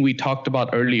ceiling we talked about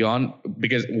early on,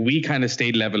 because we kind of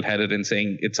stayed level-headed in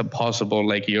saying it's a possible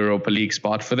like Europa League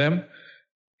spot for them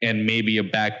and maybe a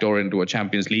backdoor into a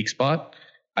Champions League spot.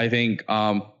 I think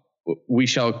we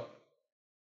shall,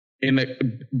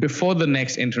 before the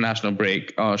next international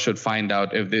break, should find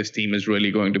out if this team is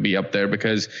really going to be up there,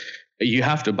 because you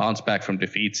have to bounce back from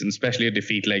defeats, and especially a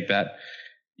defeat like that.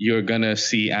 You're going to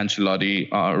see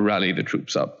Ancelotti rally the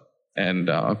troops up and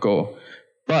go.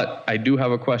 But I do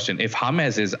have a question. If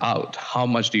James is out, how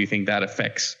much do you think that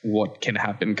affects what can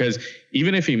happen? Because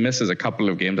even if he misses a couple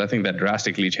of games, I think that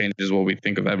drastically changes what we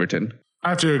think of Everton. I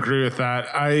have to agree with that.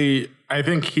 I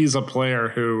think he's a player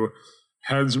who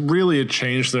has really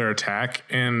changed their attack,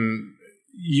 and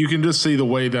you can just see the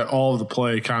way that all of the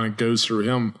play kind of goes through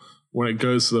him when it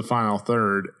goes to the final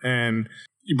third. And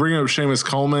you bring up Seamus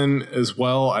Coleman as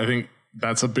well. I think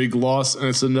that's a big loss, and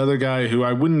it's another guy who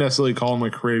I wouldn't necessarily call him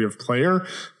a creative player,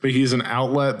 but he's an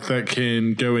outlet that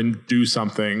can go and do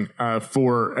something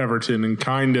for Everton and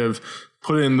kind of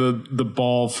put in the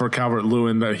ball for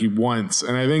Calvert-Lewin that he wants.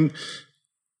 And I think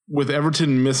with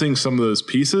Everton missing some of those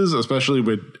pieces, especially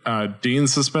with Dean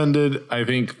suspended, I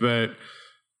think that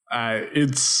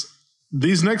it's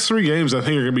these next 3 games I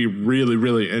think are going to be really,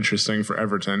 really interesting for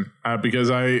Everton because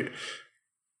I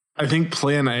think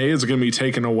plan A is going to be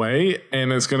taken away,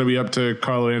 and it's going to be up to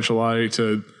Carlo Ancelotti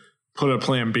to put a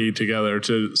plan B together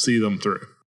to see them through.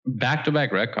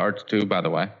 Back-to-back red cards too, by the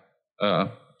way.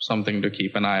 Something to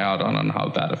keep an eye out on how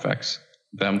that affects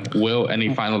them. Will,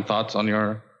 any final thoughts on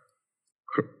your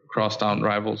crosstown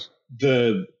rivals?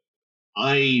 For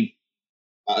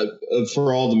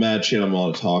all the mad shit I'm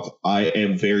on to talk, I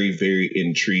am very, very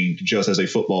intrigued, just as a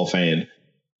football fan,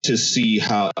 to see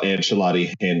how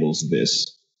Ancelotti handles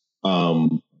this.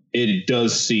 It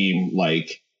does seem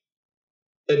like,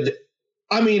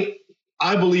 I mean,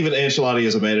 I believe in Ancelotti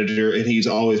as a manager, and he's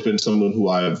always been someone who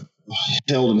I've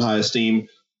held in high esteem.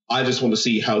 I just want to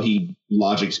see how he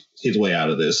logics his way out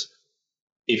of this.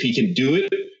 If he can do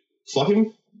it, fuck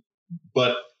him.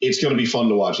 But it's going to be fun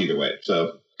to watch either way.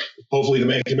 So hopefully the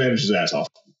man can manage his ass off.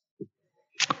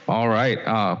 All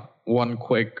right. One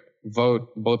quick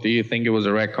vote. Both of you think it was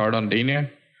a red card on Digne,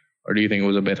 or do you think it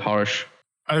was a bit harsh?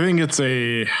 I think it's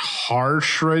a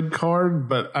harsh red card,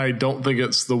 but I don't think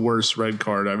it's the worst red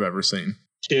card I've ever seen.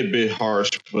 Tidbit harsh,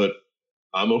 but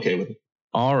I'm okay with it.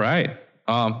 All right.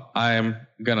 I'm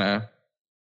going to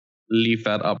leave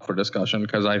that up for discussion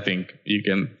because I think you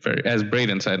can, as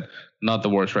Braden said, not the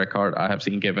worst red card I have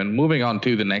seen given. Moving on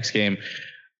to the next game.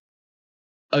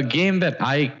 A game that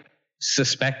I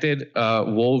suspected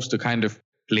Wolves to kind of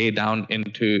play down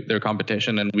into their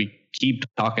competition, and we keep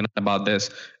talking about this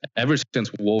ever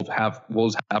since Wolves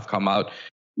have come out.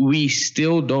 We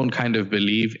still don't kind of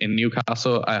believe in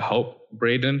Newcastle, I hope,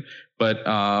 Braden. But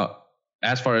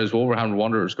as far as Wolverhampton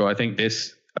Wanderers go, I think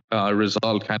this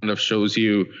result kind of shows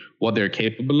you what they're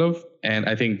capable of. And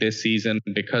I think this season,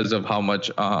 because of how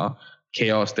much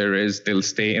chaos there is, they'll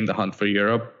stay in the hunt for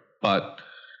Europe. But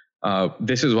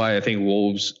this is why I think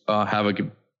Wolves have a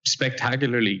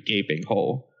spectacularly gaping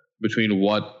hole between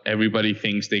what everybody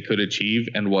thinks they could achieve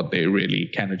and what they really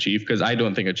can achieve. Because I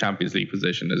don't think a Champions League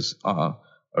position is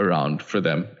around for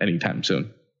them anytime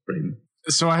soon. Braden.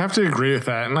 So I have to agree with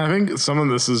that. And I think some of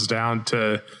this is down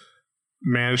to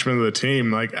management of the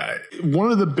team. Like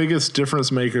one of the biggest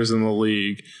difference makers in the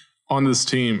league on this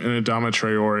team in Adama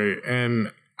Traore.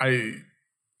 And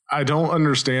I don't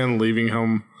understand leaving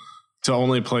him to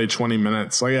only play 20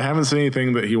 minutes. Like I haven't seen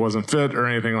anything that he wasn't fit or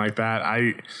anything like that.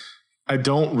 I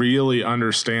don't really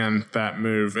understand that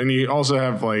move. And you also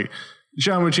have like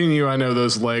John Moutinho. I know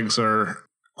those legs are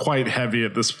quite heavy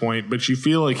at this point, but you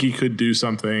feel like he could do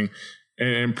something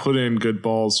and put in good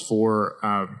balls for.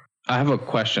 I have a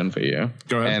question for you.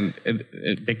 Go ahead.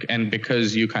 And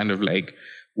because you kind of like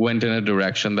went in a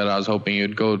direction that I was hoping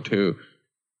you'd go to,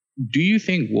 do you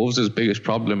think Wolves' biggest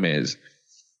problem is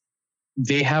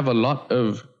they have a lot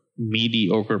of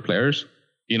mediocre players,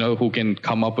 who can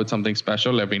come up with something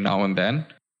special every now and then,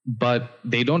 but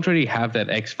they don't really have that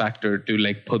X factor to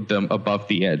like put them above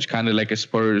the edge, kind of like a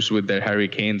Spurs with their Harry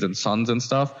Kanes and Sons and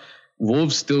stuff.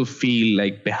 Wolves still feel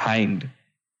like behind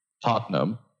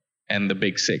Tottenham and the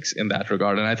Big Six in that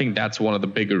regard. And I think that's one of the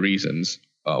bigger reasons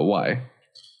why.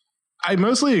 I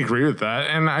mostly agree with that.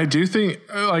 And I do think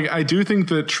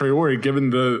that Traore,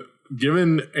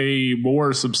 given a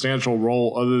more substantial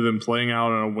role other than playing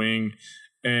out on a wing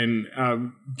and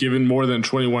given more than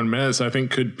 21 minutes, I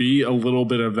think could be a little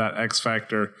bit of that X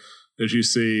factor that you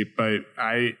see. But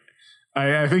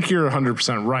I think you're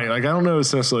 100% right. Like, I don't know if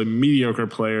it's necessarily mediocre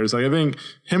players. Like, I think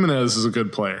Jimenez is a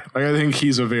good player. Like, I think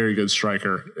he's a very good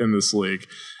striker in this league.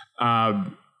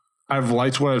 I've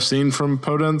liked what I've seen from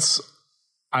Podence.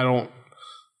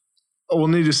 We'll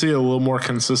need to see it a little more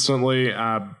consistently.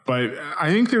 But I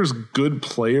think there's good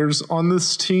players on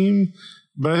this team.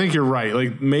 But I think you're right.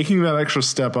 Like, making that extra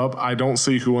step up, I don't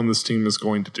see who on this team is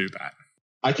going to do that.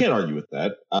 I can't argue with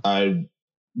that.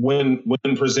 When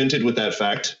presented with that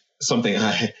fact, something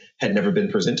I had never been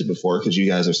presented before because you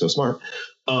guys are so smart,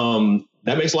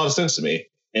 that makes a lot of sense to me,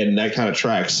 and that kind of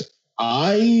tracks.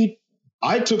 I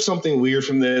took something weird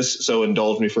from this, so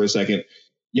indulge me for a second.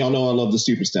 Y'all know I love the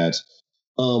super stats.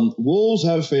 Wolves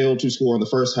have failed to score in the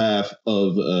first half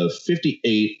of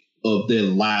 58 of the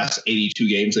last 82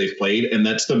 games they've played, and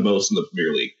that's the most in the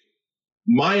Premier League.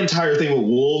 My entire thing with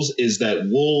Wolves is that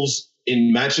Wolves,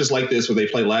 in matches like this where they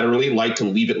play laterally, like to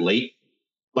leave it late.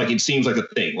 Like, it seems like a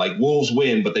thing. Like, Wolves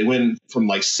win, but they win from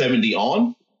like 70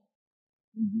 on.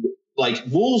 Like,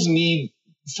 Wolves need,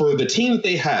 for the team that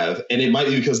they have, and it might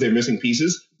be because they're missing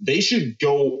pieces, they should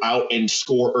go out and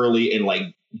score early and like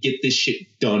get this shit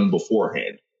done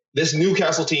beforehand. This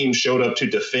Newcastle team showed up to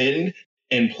defend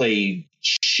and play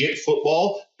shit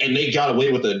football, and they got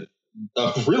away with a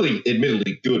really,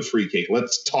 admittedly, good free kick.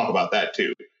 Let's talk about that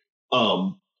too.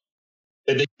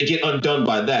 And they get undone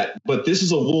by that. But this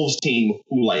is a Wolves team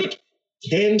who like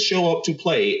can show up to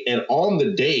play, and on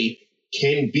the day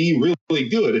can be really, really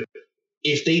good.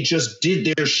 If they just did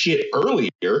their shit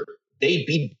earlier, they'd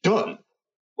be done.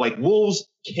 Like, Wolves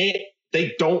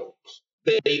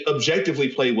they objectively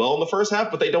play well in the first half,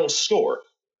 but they don't score.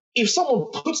 If someone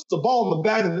puts the ball in the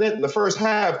back of the net in the first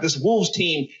half, this Wolves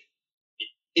team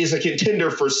is a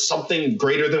contender for something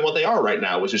greater than what they are right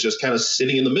now, which is just kind of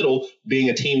sitting in the middle, being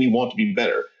a team you want to be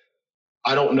better.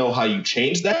 I don't know how you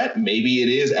change that. Maybe it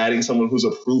is adding someone who's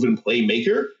a proven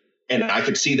playmaker, and I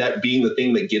could see that being the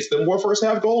thing that gets them more first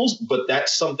half goals, but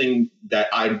that's something that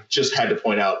I just had to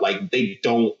point out. Like, they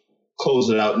don't close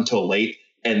it out until late,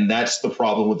 and that's the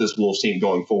problem with this Wolves team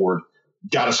going forward.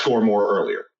 Got to score more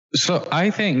earlier. So I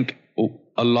think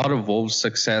a lot of Wolves'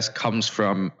 success comes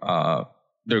from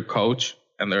their coach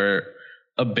and their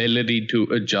ability to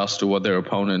adjust to what their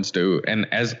opponents do.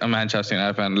 And as a Manchester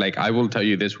United fan, like, I will tell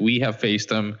you this, we have faced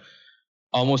them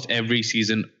almost every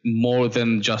season, more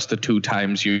than just the 2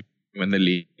 times you win the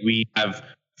league. We have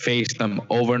faced them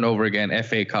over and over again,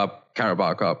 FA Cup,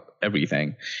 Carabao Cup,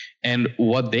 everything. And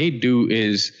what they do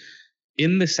is,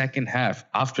 in the second half,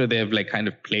 after they've like kind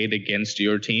of played against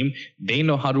your team, they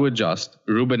know how to adjust.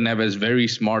 Ruben Neves, very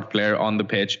smart player on the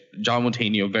pitch. John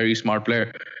Moutinho, very smart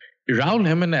player. Raul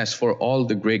Jimenez, for all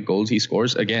the great goals he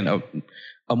scores, again,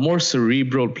 a more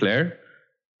cerebral player,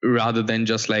 rather than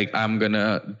just like, I'm going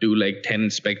to do like 10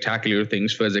 spectacular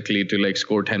things physically to like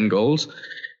score 10 goals.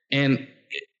 And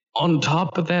on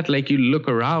top of that, like, you look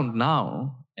around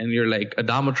now and you're like,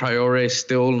 Adama Traore is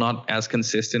still not as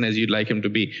consistent as you'd like him to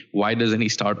be. Why doesn't he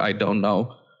start? I don't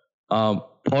know.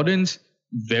 Podence,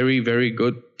 very, very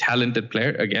good, talented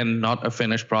player. Again, not a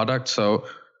finished product, so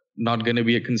not going to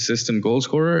be a consistent goal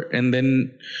scorer. And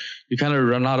then you kind of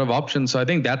run out of options. So I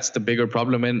think that's the bigger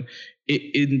problem. And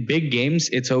in big games,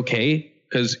 it's okay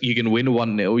because you can win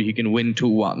 1-0, you can win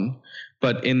 2-1.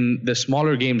 But in the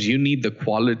smaller games, you need the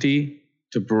quality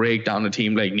to break down a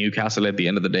team like Newcastle at the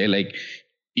end of the day. Like,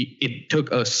 it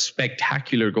took a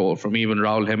spectacular goal from even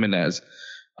Raul Jimenez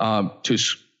to,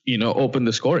 open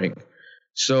the scoring.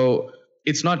 So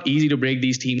it's not easy to break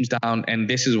these teams down. And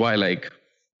this is why, like,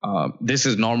 this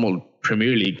is normal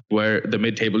Premier League, where the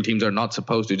mid-table teams are not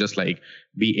supposed to just like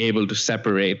be able to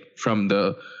separate from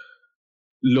the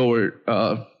lower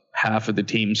half of the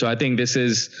team. So I think this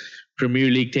is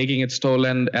Premier League taking its toll.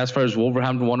 And as far as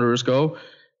Wolverhampton Wanderers go,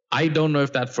 I don't know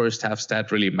if that first half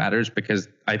stat really matters, because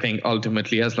I think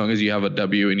ultimately, as long as you have a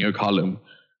W in your column,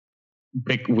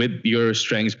 with your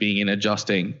strengths being in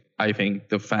adjusting, I think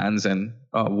the fans and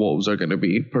Wolves are going to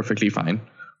be perfectly fine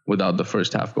without the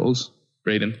first half goals.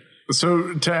 Braden?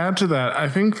 So to add to that, I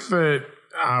think that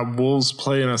Wolves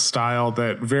play in a style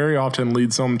that very often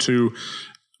leads them to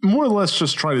more or less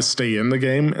just try to stay in the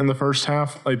game in the first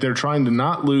half. Like, they're trying to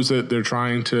not lose it. They're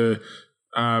trying to,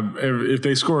 if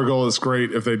they score a goal, it's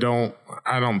great. If they don't,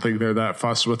 I don't think they're that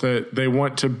fussed with it. They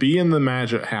want to be in the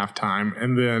match at halftime,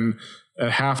 and then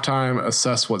at halftime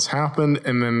assess what's happened,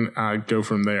 and then go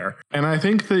from there. And I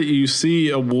think that you see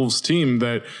a Wolves team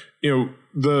that,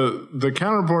 the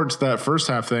counterpart to that first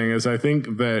half thing is I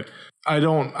think that I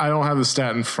don't have the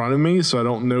stat in front of me, so I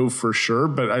don't know for sure,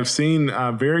 but I've seen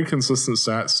very consistent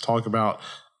stats talk about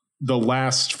the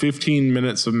last 15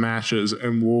 minutes of matches,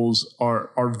 and Wolves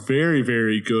are very,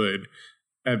 very good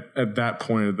at that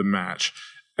point of the match.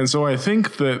 And so I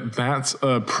think that's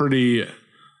I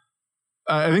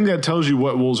think that tells you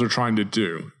what Wolves are trying to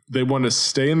do. They want to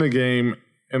stay in the game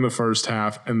in the first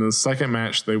half, and the second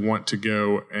match they want to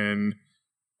go and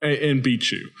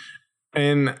beat you.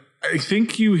 And I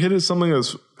think you hit at something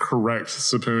that's correct,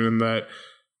 Sapoon, in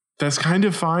that's kind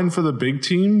of fine for the big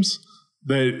teams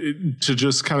to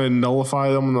just kind of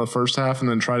nullify them in the first half and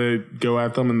then try to go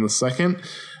at them in the second.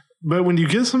 But when you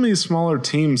get some of these smaller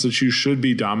teams that you should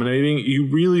be dominating, you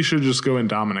really should just go and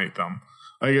dominate them.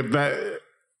 Like that,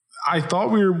 I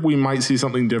thought we might see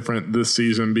something different this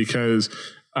season because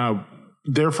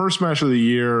their first match of the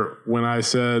year, when I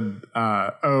said,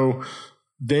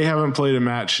 they haven't played a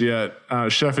match yet,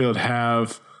 Sheffield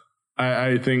have.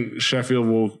 I think Sheffield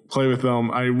will play with them.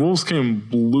 Wolves came and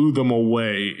blew them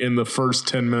away in the first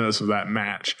 10 minutes of that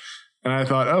match. And I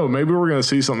thought, maybe we're going to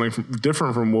see something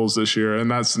different from Wolves this year, and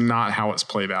that's not how it's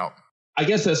played out. I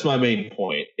guess that's my main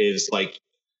point is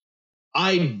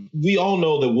we all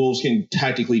know that Wolves can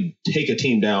tactically take a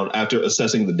team down after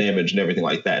assessing the damage and everything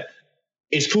like that.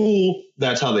 It's cool.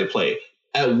 That's how they play.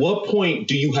 At what point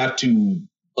do you have to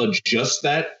adjust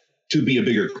that to be a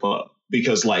bigger club?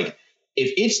 Because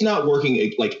if it's not working,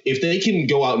 if they can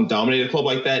go out and dominate a club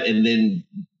like that and then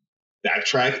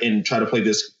backtrack and try to play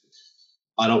this,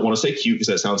 I don't want to say cute because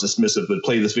that sounds dismissive, but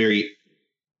play this very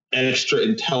extra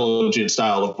intelligent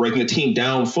style of breaking a team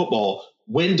down football.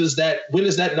 When is that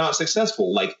not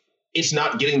successful? It's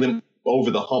not getting them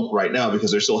over the hump right now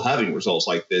because they're still having results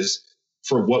like this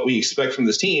for what we expect from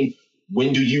this team.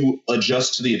 When do you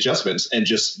adjust to the adjustments and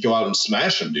just go out and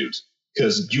smash them dudes?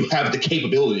 Because you have the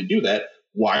capability to do that.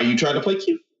 Why are you trying to play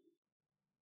cute?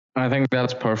 I think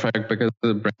that's perfect because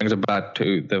it brings it back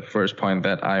to the first point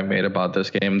that I made about this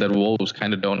game, that Wolves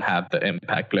kind of don't have the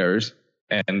impact players.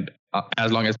 And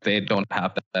as long as they don't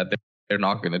have that, they're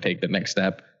not going to take the next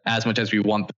step as much as we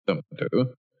want them to.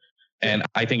 And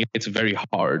I think it's very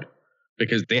hard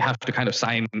because they have to kind of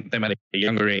sign them at a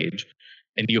younger age.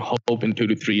 And you hope in 2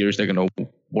 to 3 years they're going to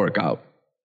work out.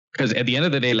 Because at the end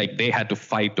of the day, they had to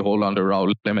fight to hold on to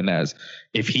Raul Jimenez.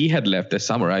 If he had left this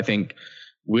summer, I think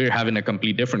we're having a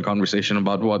complete different conversation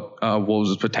about what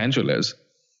Wolves' potential is.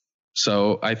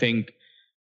 So I think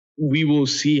we will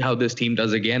see how this team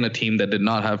does again, a team that did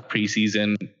not have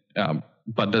preseason,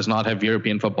 but does not have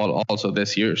European football also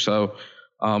this year. So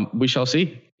we shall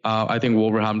see. I think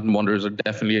Wolverhampton Wanderers are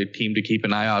definitely a team to keep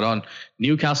an eye out on.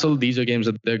 Newcastle, these are games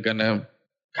that they're going to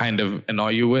kind of annoy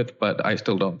you with, but I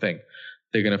still don't think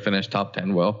they're going to finish top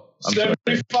 10 well.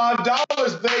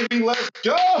 $75, baby. Let's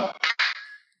go.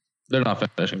 They're not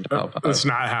finishing top 5. It's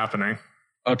not happening.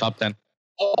 Oh, top 10.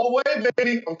 All the way,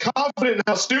 baby. I'm confident in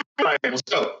how stupid I am. Let's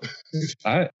go.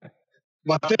 All right.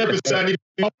 My therapist said I need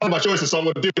to make my choices, so I'm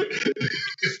going to do it.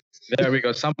 There we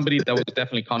go. Somebody that was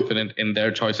definitely confident in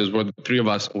their choices were the three of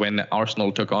us when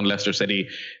Arsenal took on Leicester City.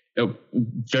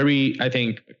 Very, I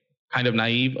think, kind of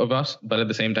naive of us, but at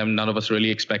the same time, none of us really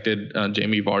expected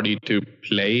Jamie Vardy to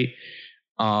play.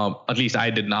 At least I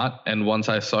did not. And once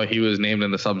I saw he was named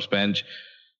in the subs bench,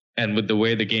 and with the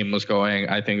way the game was going,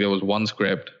 I think there was one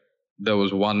script, there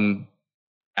was one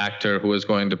actor who was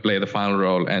going to play the final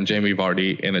role, and Jamie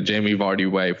Vardy, in a Jamie Vardy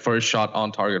way, first shot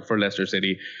on target for Leicester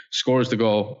City, scores the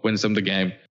goal, wins them the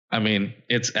game. I mean,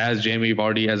 it's as Jamie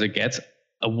Vardy as it gets.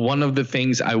 One of the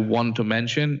things I want to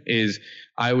mention is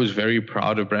I was very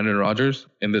proud of Brendan Rodgers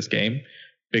in this game,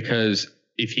 because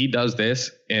if he does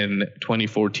this in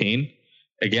 2014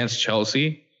 against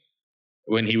Chelsea,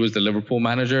 when he was the Liverpool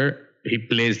manager, he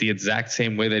plays the exact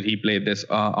same way that he played this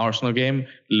Arsenal game.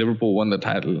 Liverpool won the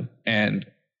title, and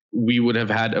we would have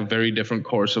had a very different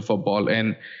course of football.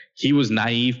 And he was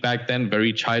naive back then,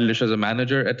 very childish as a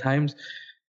manager at times.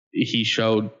 He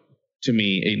showed to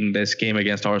me in this game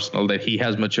against Arsenal that he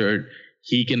has matured.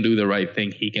 He can do the right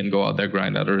thing. He can go out there,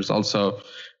 grind out a result. So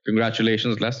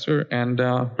congratulations, Leicester and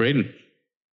Braden.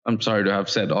 I'm sorry to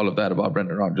have said all of that about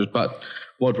Brendan Rodgers, but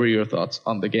what were your thoughts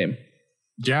on the game?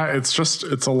 Yeah, it's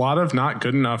a lot of not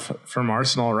good enough from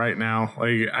Arsenal right now.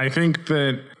 I think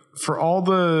that for all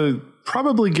the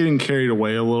probably getting carried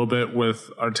away a little bit with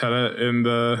Arteta in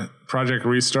the Project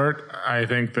Restart, I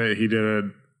think that he did a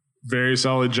very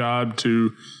solid job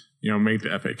to, make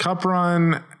the FA Cup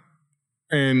run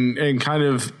and kind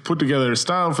of put together a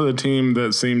style for the team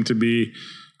that seemed to be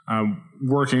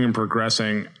working and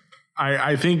progressing.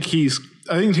 I think teams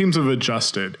have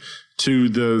adjusted to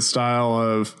the style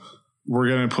of we're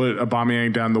going to put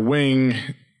Aubameyang down the wing,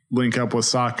 link up with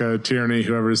Saka, Tierney,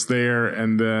 whoever's there,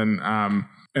 and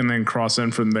then cross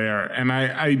in from there. And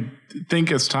I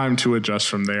think it's time to adjust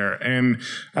from there. And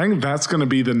I think that's going to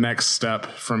be the next step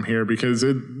from here, because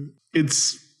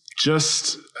it's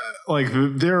just like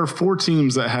there are 4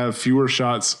 teams that have fewer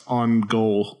shots on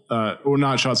goal, or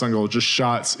not shots on goal, just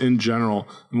shots in general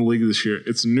in the league this year.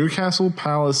 It's Newcastle,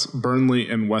 Palace, Burnley,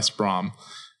 and West Brom.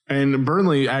 And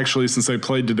Burnley, actually, since they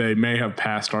played today, may have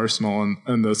passed Arsenal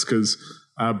in this, because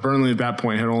Burnley at that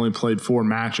point had only played 4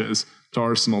 matches to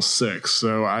Arsenal's 6.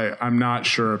 So I'm not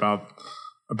sure about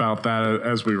that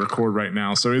as we record right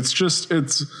now. So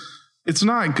it's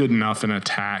not good enough in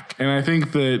attack. And I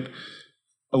think that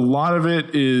a lot of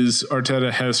it is Arteta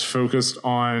has focused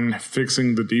on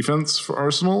fixing the defense for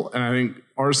Arsenal. And I think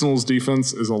Arsenal's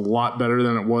defense is a lot better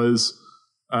than it was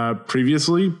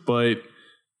previously, but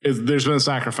there's been a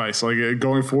sacrifice. Like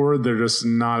going forward, they're just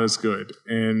not as good.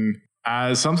 And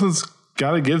something's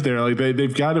got to give there. Like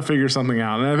they've got to figure something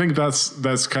out. And I think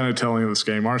that's kind of telling of this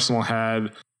game. Arsenal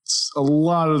had a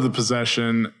lot of the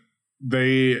possession.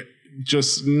 They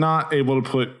just not able to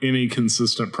put any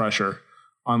consistent pressure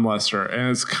on Leicester. And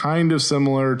it's kind of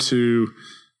similar to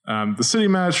the City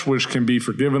match, which can be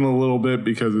forgiven a little bit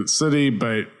because it's City,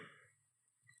 but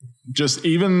just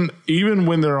even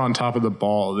when they're on top of the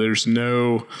ball, there's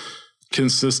no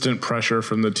consistent pressure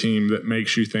from the team that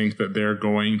makes you think that they're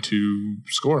going to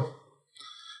score.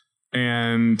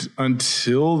 And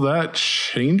until that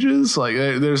changes, like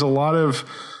there's a lot of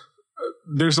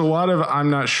I'm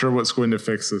not sure what's going to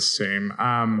fix this team.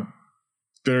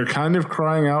 They're kind of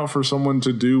crying out for someone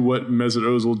to do what Mesut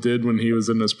Ozil did when he was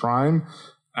in his prime.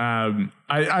 I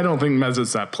don't think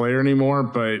Mesut's that player anymore,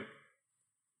 but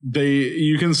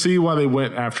you can see why they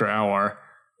went after Aouar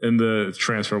in the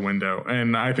transfer window.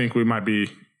 And I think we might be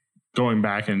going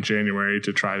back in January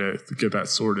to try to get that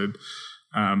sorted.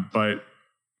 But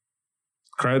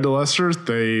credit to Leicester,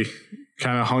 they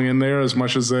kind of hung in there as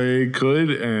much as they could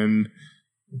and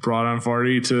brought on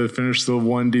Vardy to finish the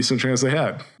one decent chance they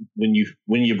had. When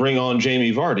you bring on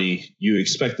Jamie Vardy, you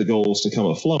expect the goals to come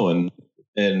a-flowing,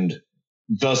 and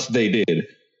thus they did.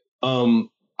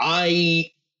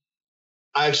 I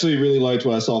actually really liked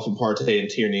what I saw from Partey and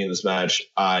Tierney in this match.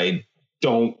 They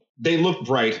look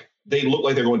bright. They look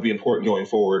like they're going to be important going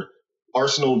forward.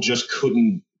 Arsenal just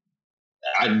couldn't.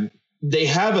 They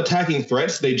have attacking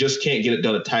threats. They just can't get it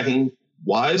done attacking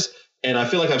wise. And I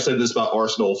feel like I've said this about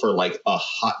Arsenal for like a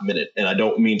hot minute, and I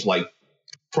don't mean to like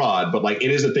prod, but like it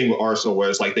is a thing with Arsenal where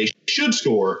it's like they should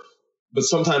score, but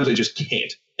sometimes they just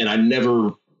can't. And I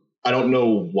don't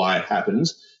know why it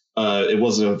happens. It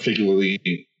wasn't a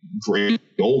particularly great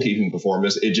goalkeeping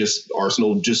performance.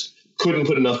 Arsenal just couldn't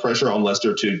put enough pressure on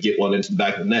Leicester to get one into the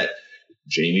back of the net.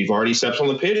 Jamie Vardy steps on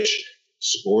the pitch,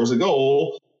 scores a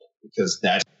goal, because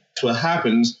that's what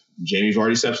happens. Jamie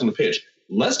Vardy steps on the pitch.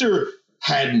 Leicester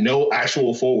had no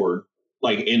actual forward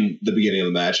like in the beginning of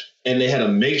the match, and they had a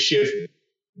makeshift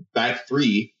back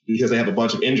 3 because they have a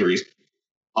bunch of injuries.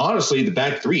 Honestly, the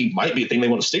back 3 might be a thing they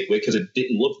want to stick with because it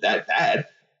didn't look that bad.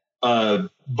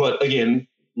 But again,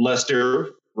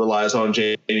 Leicester relies on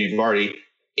Jamie Vardy.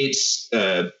 It's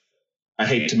I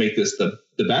hate to make this the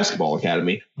basketball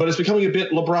academy, but it's becoming a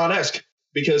bit LeBron-esque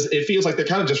because it feels like they're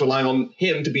kind of just relying on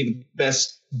him to be the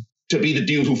best, to be the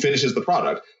dude who finishes the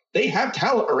product. They have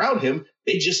talent around him.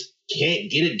 They just can't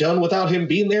get it done without him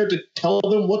being there to tell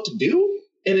them what to do.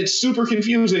 And it's super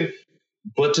confusing.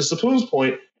 But to Sapoon's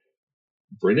point,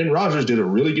 Brendan Rodgers did a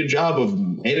really good job of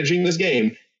managing this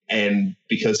game. And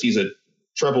because he's a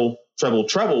treble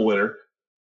winner,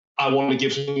 I want to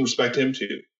give some respect to him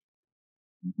too.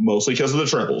 Mostly because of the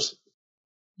trebles.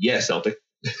 Yeah, Celtic.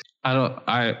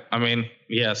 I mean,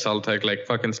 yeah, Celtic, like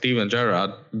fucking Steven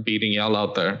Gerrard beating y'all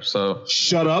out there. So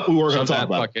shut up. We weren't going to talk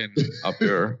about fucking up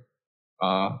your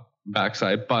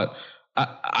backside. But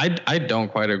I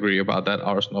don't quite agree about that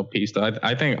Arsenal piece. Though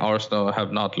I think Arsenal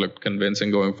have not looked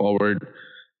convincing going forward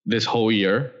this whole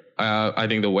year. I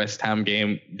think the West Ham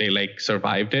game, they like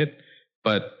survived it,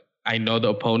 but I know the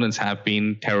opponents have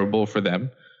been terrible for them.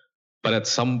 But at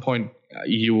some point,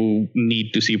 you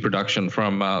need to see production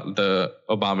from the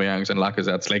Aubameyangs and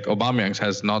Lacazettes. Like Aubameyangs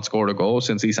has not scored a goal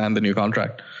since he signed the new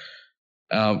contract.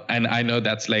 And I know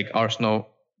that's like Arsenal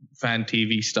fan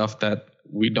TV stuff that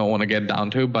we don't want to get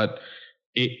down to, but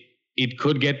it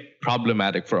could get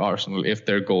problematic for Arsenal if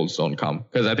their goals don't come.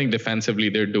 Because I think defensively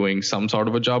they're doing some sort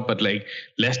of a job, but like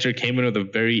Leicester came in with a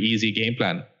very easy game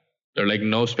plan. They're like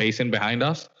no space in behind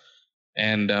us.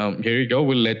 And here you go.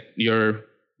 We'll let your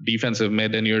defensive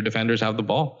mid and your defenders have the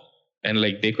ball. And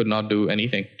like they could not do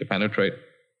anything to penetrate.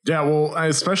 Yeah, well,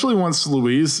 especially once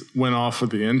Luis went off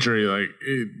with the injury,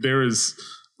 there is,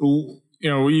 you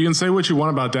can say what you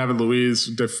want about David Luiz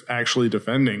actually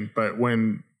defending, but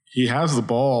when he has the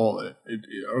ball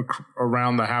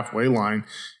around the halfway line,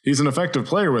 he's an effective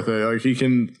player with it. Like he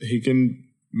can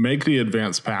make the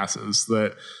advanced passes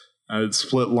that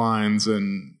split lines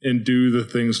and do the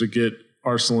things to get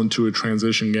Arsenal into a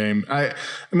transition game. I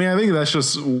mean, I think that's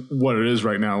just what it is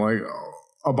right now. Like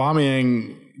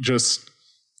Aubameyang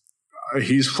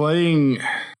he's playing,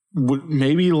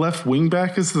 maybe left wing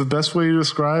back is the best way to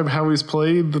describe how he's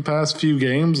played the past few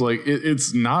games. Like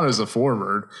it's not as a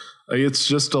forward. Like it's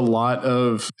just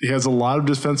he has a lot of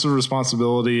defensive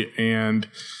responsibility, and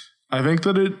I think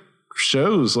that it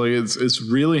shows. Like it's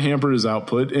really hampered his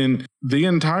output, and the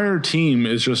entire team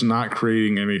is just not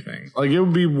creating anything. Like it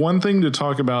would be one thing to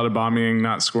talk about Aubameyang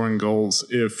not scoring goals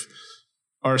if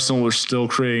Arsenal was still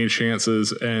creating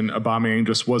chances and Aubameyang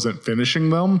just wasn't finishing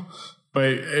them. But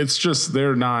it's just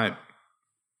no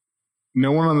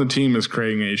one on the team is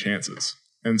creating any chances.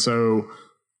 And so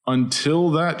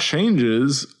until that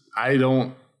changes, I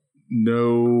don't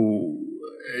know.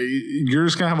 You're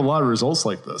just going to have a lot of results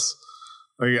like this.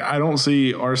 Like I don't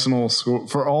see Arsenal score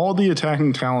for all the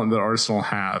attacking talent that Arsenal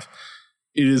have.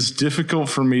 It is difficult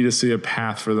for me to see a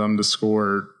path for them to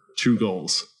score 2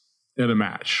 goals in a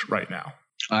match right now.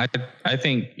 I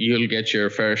think you'll get your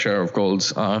fair share of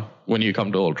goals when you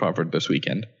come to Old Trafford this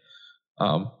weekend.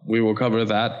 We will cover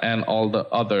that and all the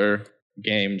other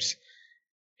games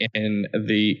in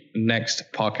the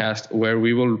next podcast, where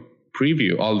we will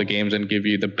preview all the games and give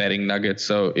you the betting nuggets.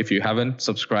 So if you haven't,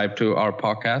 subscribe to our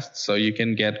podcast so you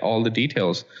can get all the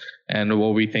details and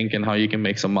what we think and how you can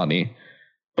make some money.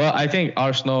 But I think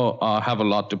Arsenal have a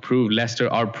lot to prove. Leicester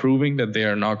are proving that they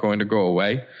are not going to go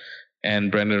away.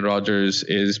 And Brendan Rodgers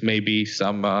is maybe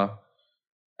some, I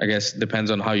guess,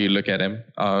 depends on how you look at him,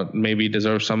 maybe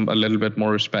deserves a little bit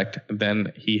more respect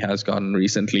than he has gotten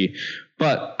recently.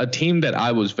 But a team that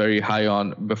I was very high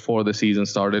on before the season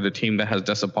started, a team that has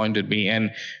disappointed me and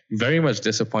very much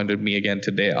disappointed me again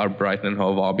today, are Brighton and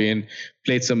Hove Albion.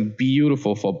 Played some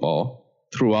beautiful football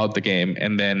throughout the game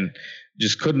and then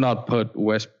just could not put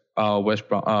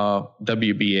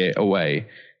WBA away.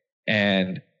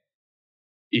 And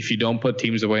if you don't put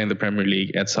teams away in the Premier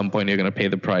League, at some point you're going to pay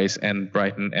the price. And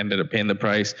Brighton ended up paying the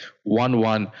price.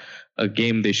 1-1, a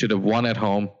game they should have won at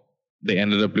home. They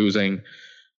ended up losing.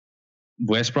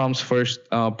 West Brom's first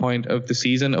point of the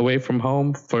season away from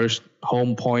home. First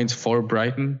home points for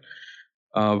Brighton.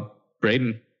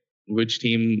 Braden, which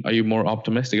team are you more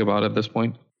optimistic about at this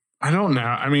point? I don't know.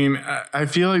 I mean, I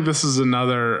feel like this is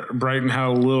another. Brighton had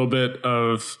a little bit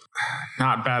of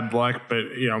not bad luck, but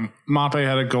Mape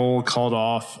had a goal called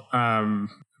off.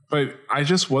 But I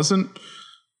just wasn't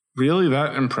really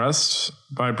that impressed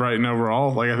by Brighton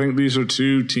overall. Like I think these are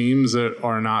 2 teams that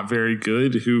are not very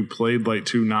good, who played like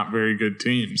 2 not very good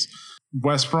teams.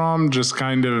 West Brom just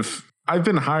kind of. I've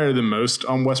been higher than most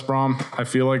on West Brom, I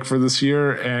feel like, for this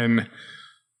year, and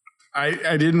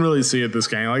I didn't really see it this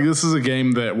game. Like this is a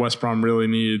game that West Brom really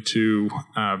needed to,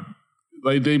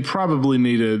 they probably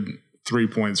needed 3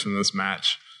 points from this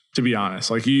match, to be honest.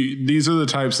 Like these are the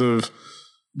types of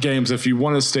games, if you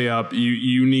want to stay up,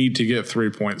 you need to get 3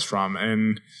 points from.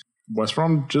 And West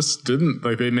Brom just didn't.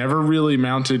 Like they never really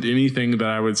mounted anything that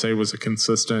I would say was a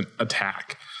consistent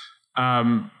attack.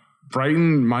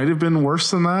 Brighton might have been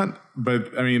worse than that,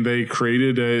 but I mean they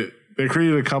created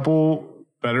a couple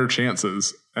better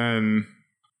chances, and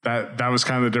that was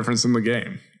kind of the difference in the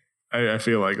game. I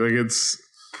feel like it's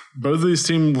both of these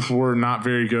teams were not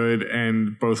very good,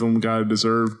 and both of them got a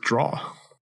deserved draw.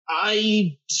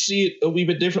 I see it a wee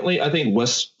bit differently. I think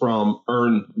West Brom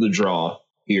earned the draw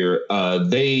here.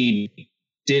 They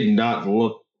did not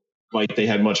look like they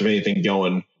had much of anything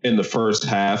going in the first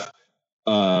half.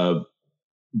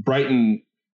 Brighton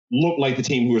looked like the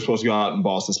team who was supposed to go out and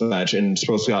boss this match and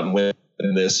supposed to go out and win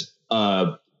this.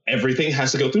 Everything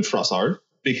has to go through Trossard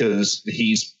because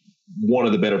he's one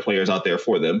of the better players out there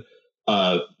for them.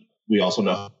 We also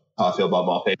know how I feel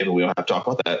about Mape, but we don't have to talk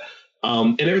about that.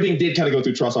 And everything did kind of go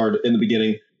through Trossard in the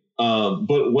beginning.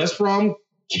 But West Brom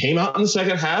came out in the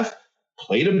second half,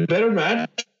 played a better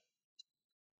match,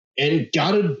 and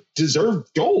got a deserved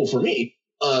goal for me.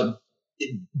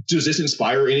 Does this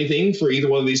inspire anything for either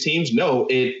one of these teams? No,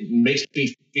 it makes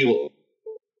me feel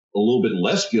a little bit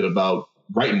less good about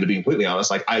Brighton, to be completely honest.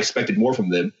 Like I expected more from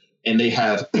them, and they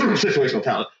have situational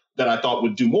talent that I thought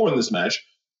would do more in this match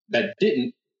that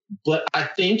didn't. But I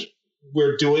think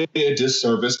we're doing a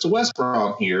disservice to West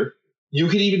Brom here. You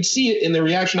can even see it in the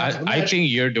reaction. I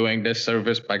think you're doing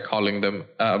disservice by calling them,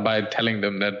 by telling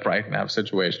them that Brighton have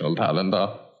situational talent,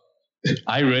 though.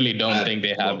 I really don't think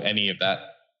they have any of that.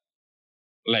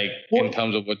 Like, in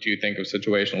terms of what you think of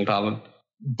situational talent.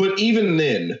 But even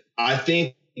then, I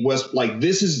think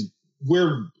this is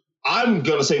where I'm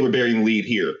going to say we're bearing the lead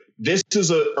here. This is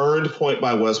an earned point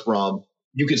by West Brom.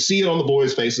 You could see it on the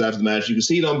boys' faces after the match. You can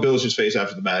see it on Billich's face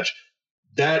after the match.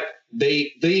 That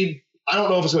they I don't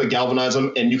know if it's going to galvanize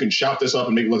them, and you can chop this up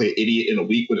and make them look like an idiot in a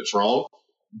week when it's wrong.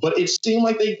 But it seemed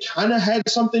like they kind of had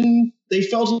something. They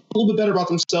felt a little bit better about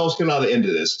themselves coming out of the end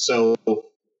of this. So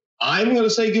I'm going to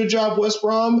say good job, West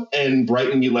Brom, and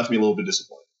Brighton, you left me a little bit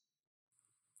disappointed.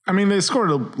 I mean, they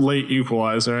scored a late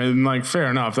equalizer, and fair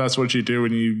enough. That's what you do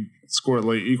when you score a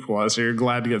late equalizer. You're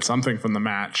glad to get something from the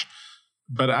match.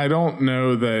 But I don't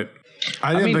know that.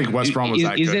 I didn't think West Brom was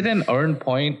that good. Is it an earned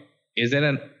point? Is it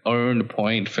an earned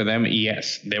point for them?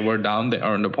 Yes, they were down. They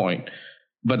earned a point.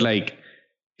 But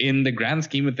in the grand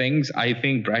scheme of things, I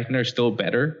think Brighton are still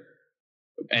better,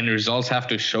 and results have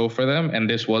to show for them. And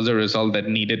this was a result that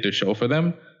needed to show for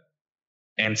them,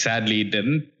 and sadly it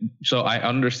didn't. So I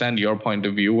understand your point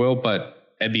of view, Will,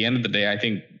 but at the end of the day, I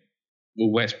think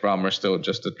West Brom are still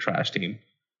just a trash team.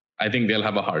 I think they'll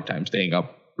have a hard time staying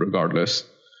up regardless.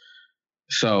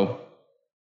 So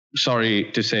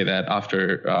sorry to say that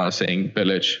after saying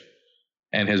Billich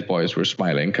and his boys were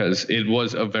smiling, because it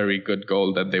was a very good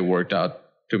goal that they worked out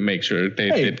to make sure they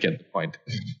did get the point.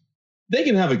 They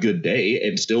can have a good day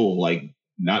and still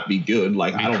not be good.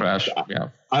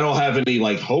 I don't have any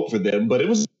hope for them, but it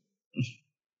was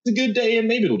a good day and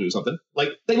maybe it'll do something.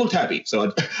 They looked happy,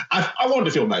 so I wanted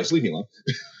to feel nice. Leave me alone.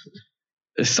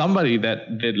 Somebody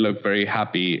that did look very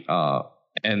happy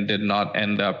and did not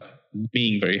end up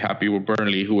being very happy were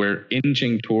Burnley, who were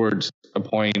inching towards a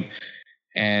point.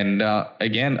 And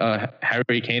again, a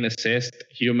Harry Kane assist,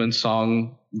 human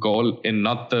song goal in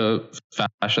not the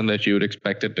fashion that you would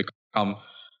expect it to come.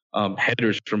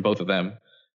 Headers from both of them,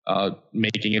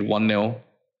 making it 1-0.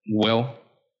 Well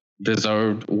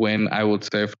deserved win, I would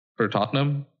say, for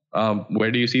Tottenham.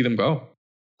 Where do you see them go?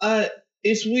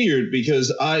 It's weird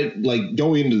because I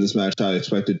going into this match, I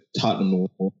expected Tottenham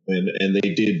to win, and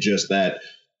they did just that.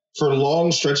 For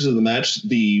long stretches of the match,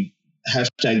 the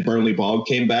hashtag Burnley Bog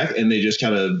came back, and they just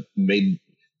kind of made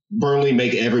Burnley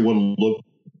make everyone look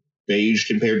beige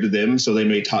compared to them, so they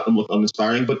made Tottenham look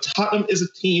uninspiring. But Tottenham is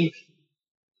a team.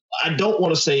 I don't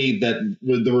want to say that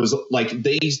there was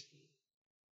they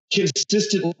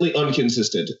consistently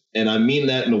inconsistent, and I mean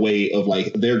that in a way of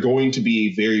they're going to be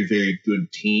a very, very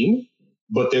good team,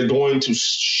 but they're going to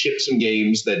ship some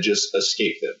games that just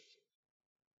escape them.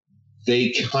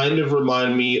 They kind of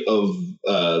remind me of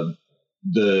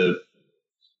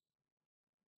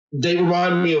They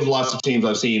remind me of lots of teams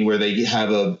I've seen where they have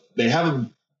the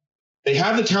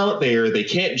talent there, they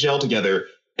can't gel together,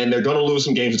 and they're going to lose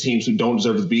some games to teams who don't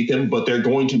deserve to beat them, but they're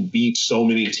going to beat so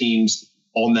many teams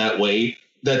on that way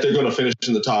that they're going to finish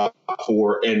in the top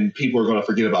 4, and people are going to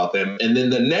forget about them. And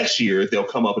then the next year, they'll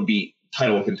come up and beat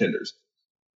title contenders.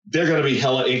 They're going to be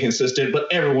hella inconsistent,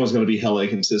 but everyone's going to be hella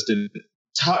inconsistent.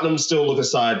 Tottenham still look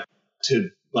aside to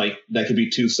that could be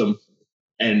toothsome,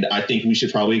 and I think we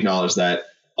should probably acknowledge that.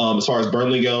 As far as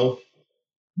Burnley go,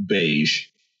 beige.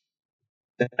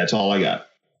 That's all I got.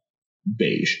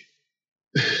 Beige.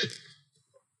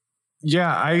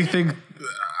 Yeah, I think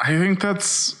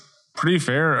that's pretty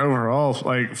fair overall.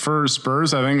 For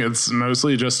Spurs, I think it's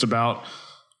mostly just about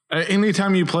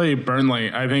anytime you play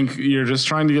Burnley, I think you're just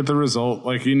trying to get the result.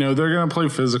 They're going to play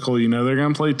physical. They're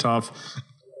going to play tough.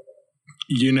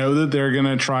 That they're going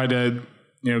to try to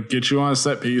get you on a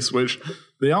set piece, which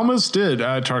they almost did.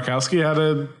 Tarkowski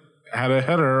had a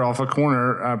header off a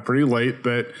corner pretty late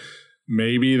that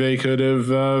maybe they could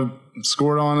have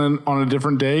scored on a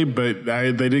different day, but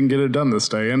they didn't get it done this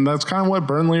day. And that's kind of what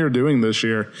Burnley are doing this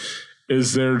year.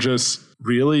 Is they're just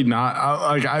really not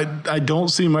I don't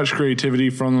see much creativity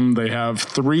from them. They have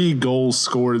 3 goals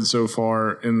scored so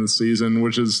far in the season,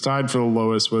 which is tied for the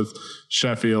lowest with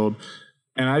Sheffield.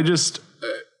 And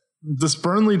this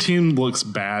Burnley team looks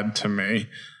bad to me.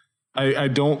 I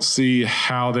don't see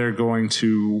how they're going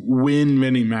to win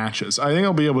many matches. I think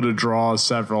I'll be able to draw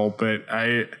several, but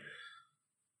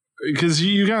because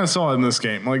you kind of saw it in this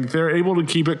game. They're able to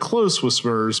keep it close with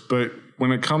Spurs, but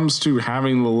when it comes to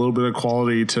having a little bit of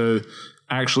quality to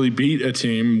actually beat a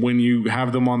team when you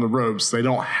have them on the ropes, they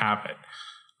don't have it.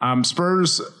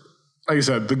 Spurs, like I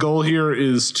said, the goal here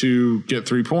is to get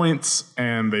 3 points,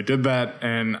 and they did that,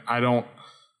 and I don't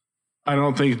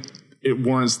think it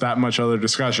warrants that much other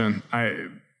discussion.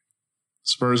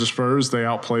 Spurs are Spurs. They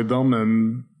outplayed them,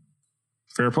 and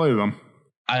fair play to them.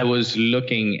 I was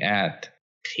looking at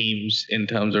teams in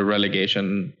terms of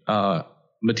relegation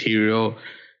material,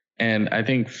 And I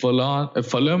think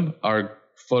Fulham are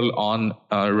full on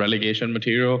relegation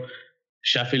material.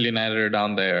 Sheffield United are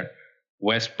down there.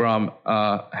 West Brom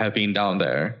have been down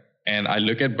there. And I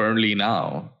look at Burnley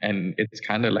now, and it's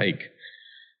kind of like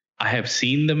I have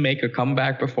seen them make a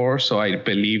comeback before, so I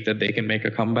believe that they can make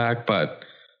a comeback. But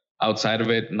outside of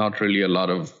it, not really a lot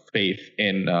of faith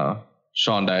in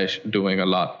Sean Dyche doing a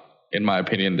lot, in my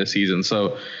opinion, this season.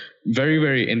 So very,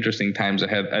 very interesting times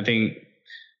ahead. I think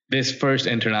this first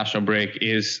international break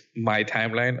is my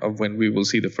timeline of when we will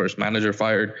see the first manager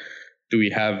fired. Do we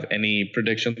have any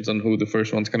predictions on who the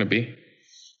first one's going to be?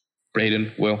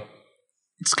 Braden, Will?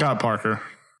 Scott Parker.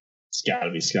 It's got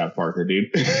to be Scott Parker, dude.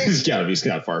 It's got to be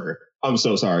Scott Parker. I'm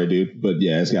so sorry, dude. But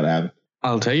yeah, it's got to happen.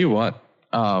 I'll tell you what.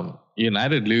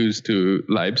 United lose to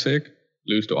Leipzig,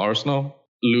 lose to Arsenal,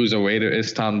 lose away to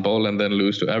Istanbul, and then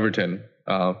lose to Everton.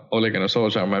 Ole Gunnar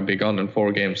Solskjaer might be gone in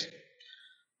 4 games.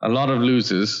 A lot of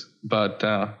loses, but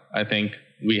I think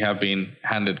we have been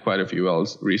handed quite a few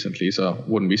L's recently, so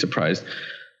wouldn't be surprised.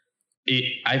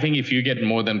 I think if you get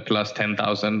more than plus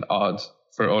 10,000 odds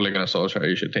for Ole Gunnar Solskjaer,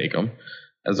 you should take him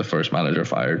as the first manager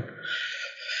fired.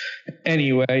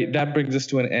 Anyway, that brings us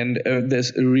to an end of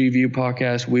this review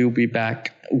podcast. We will be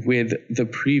back with the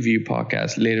preview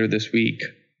podcast later this week.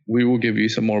 We will give you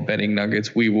some more betting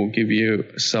nuggets. We will give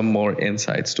you some more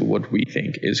insights to what we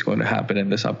think is going to happen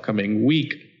in this upcoming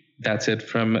week. That's it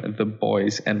from the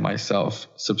boys and myself.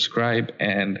 Subscribe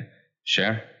and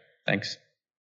share. Thanks.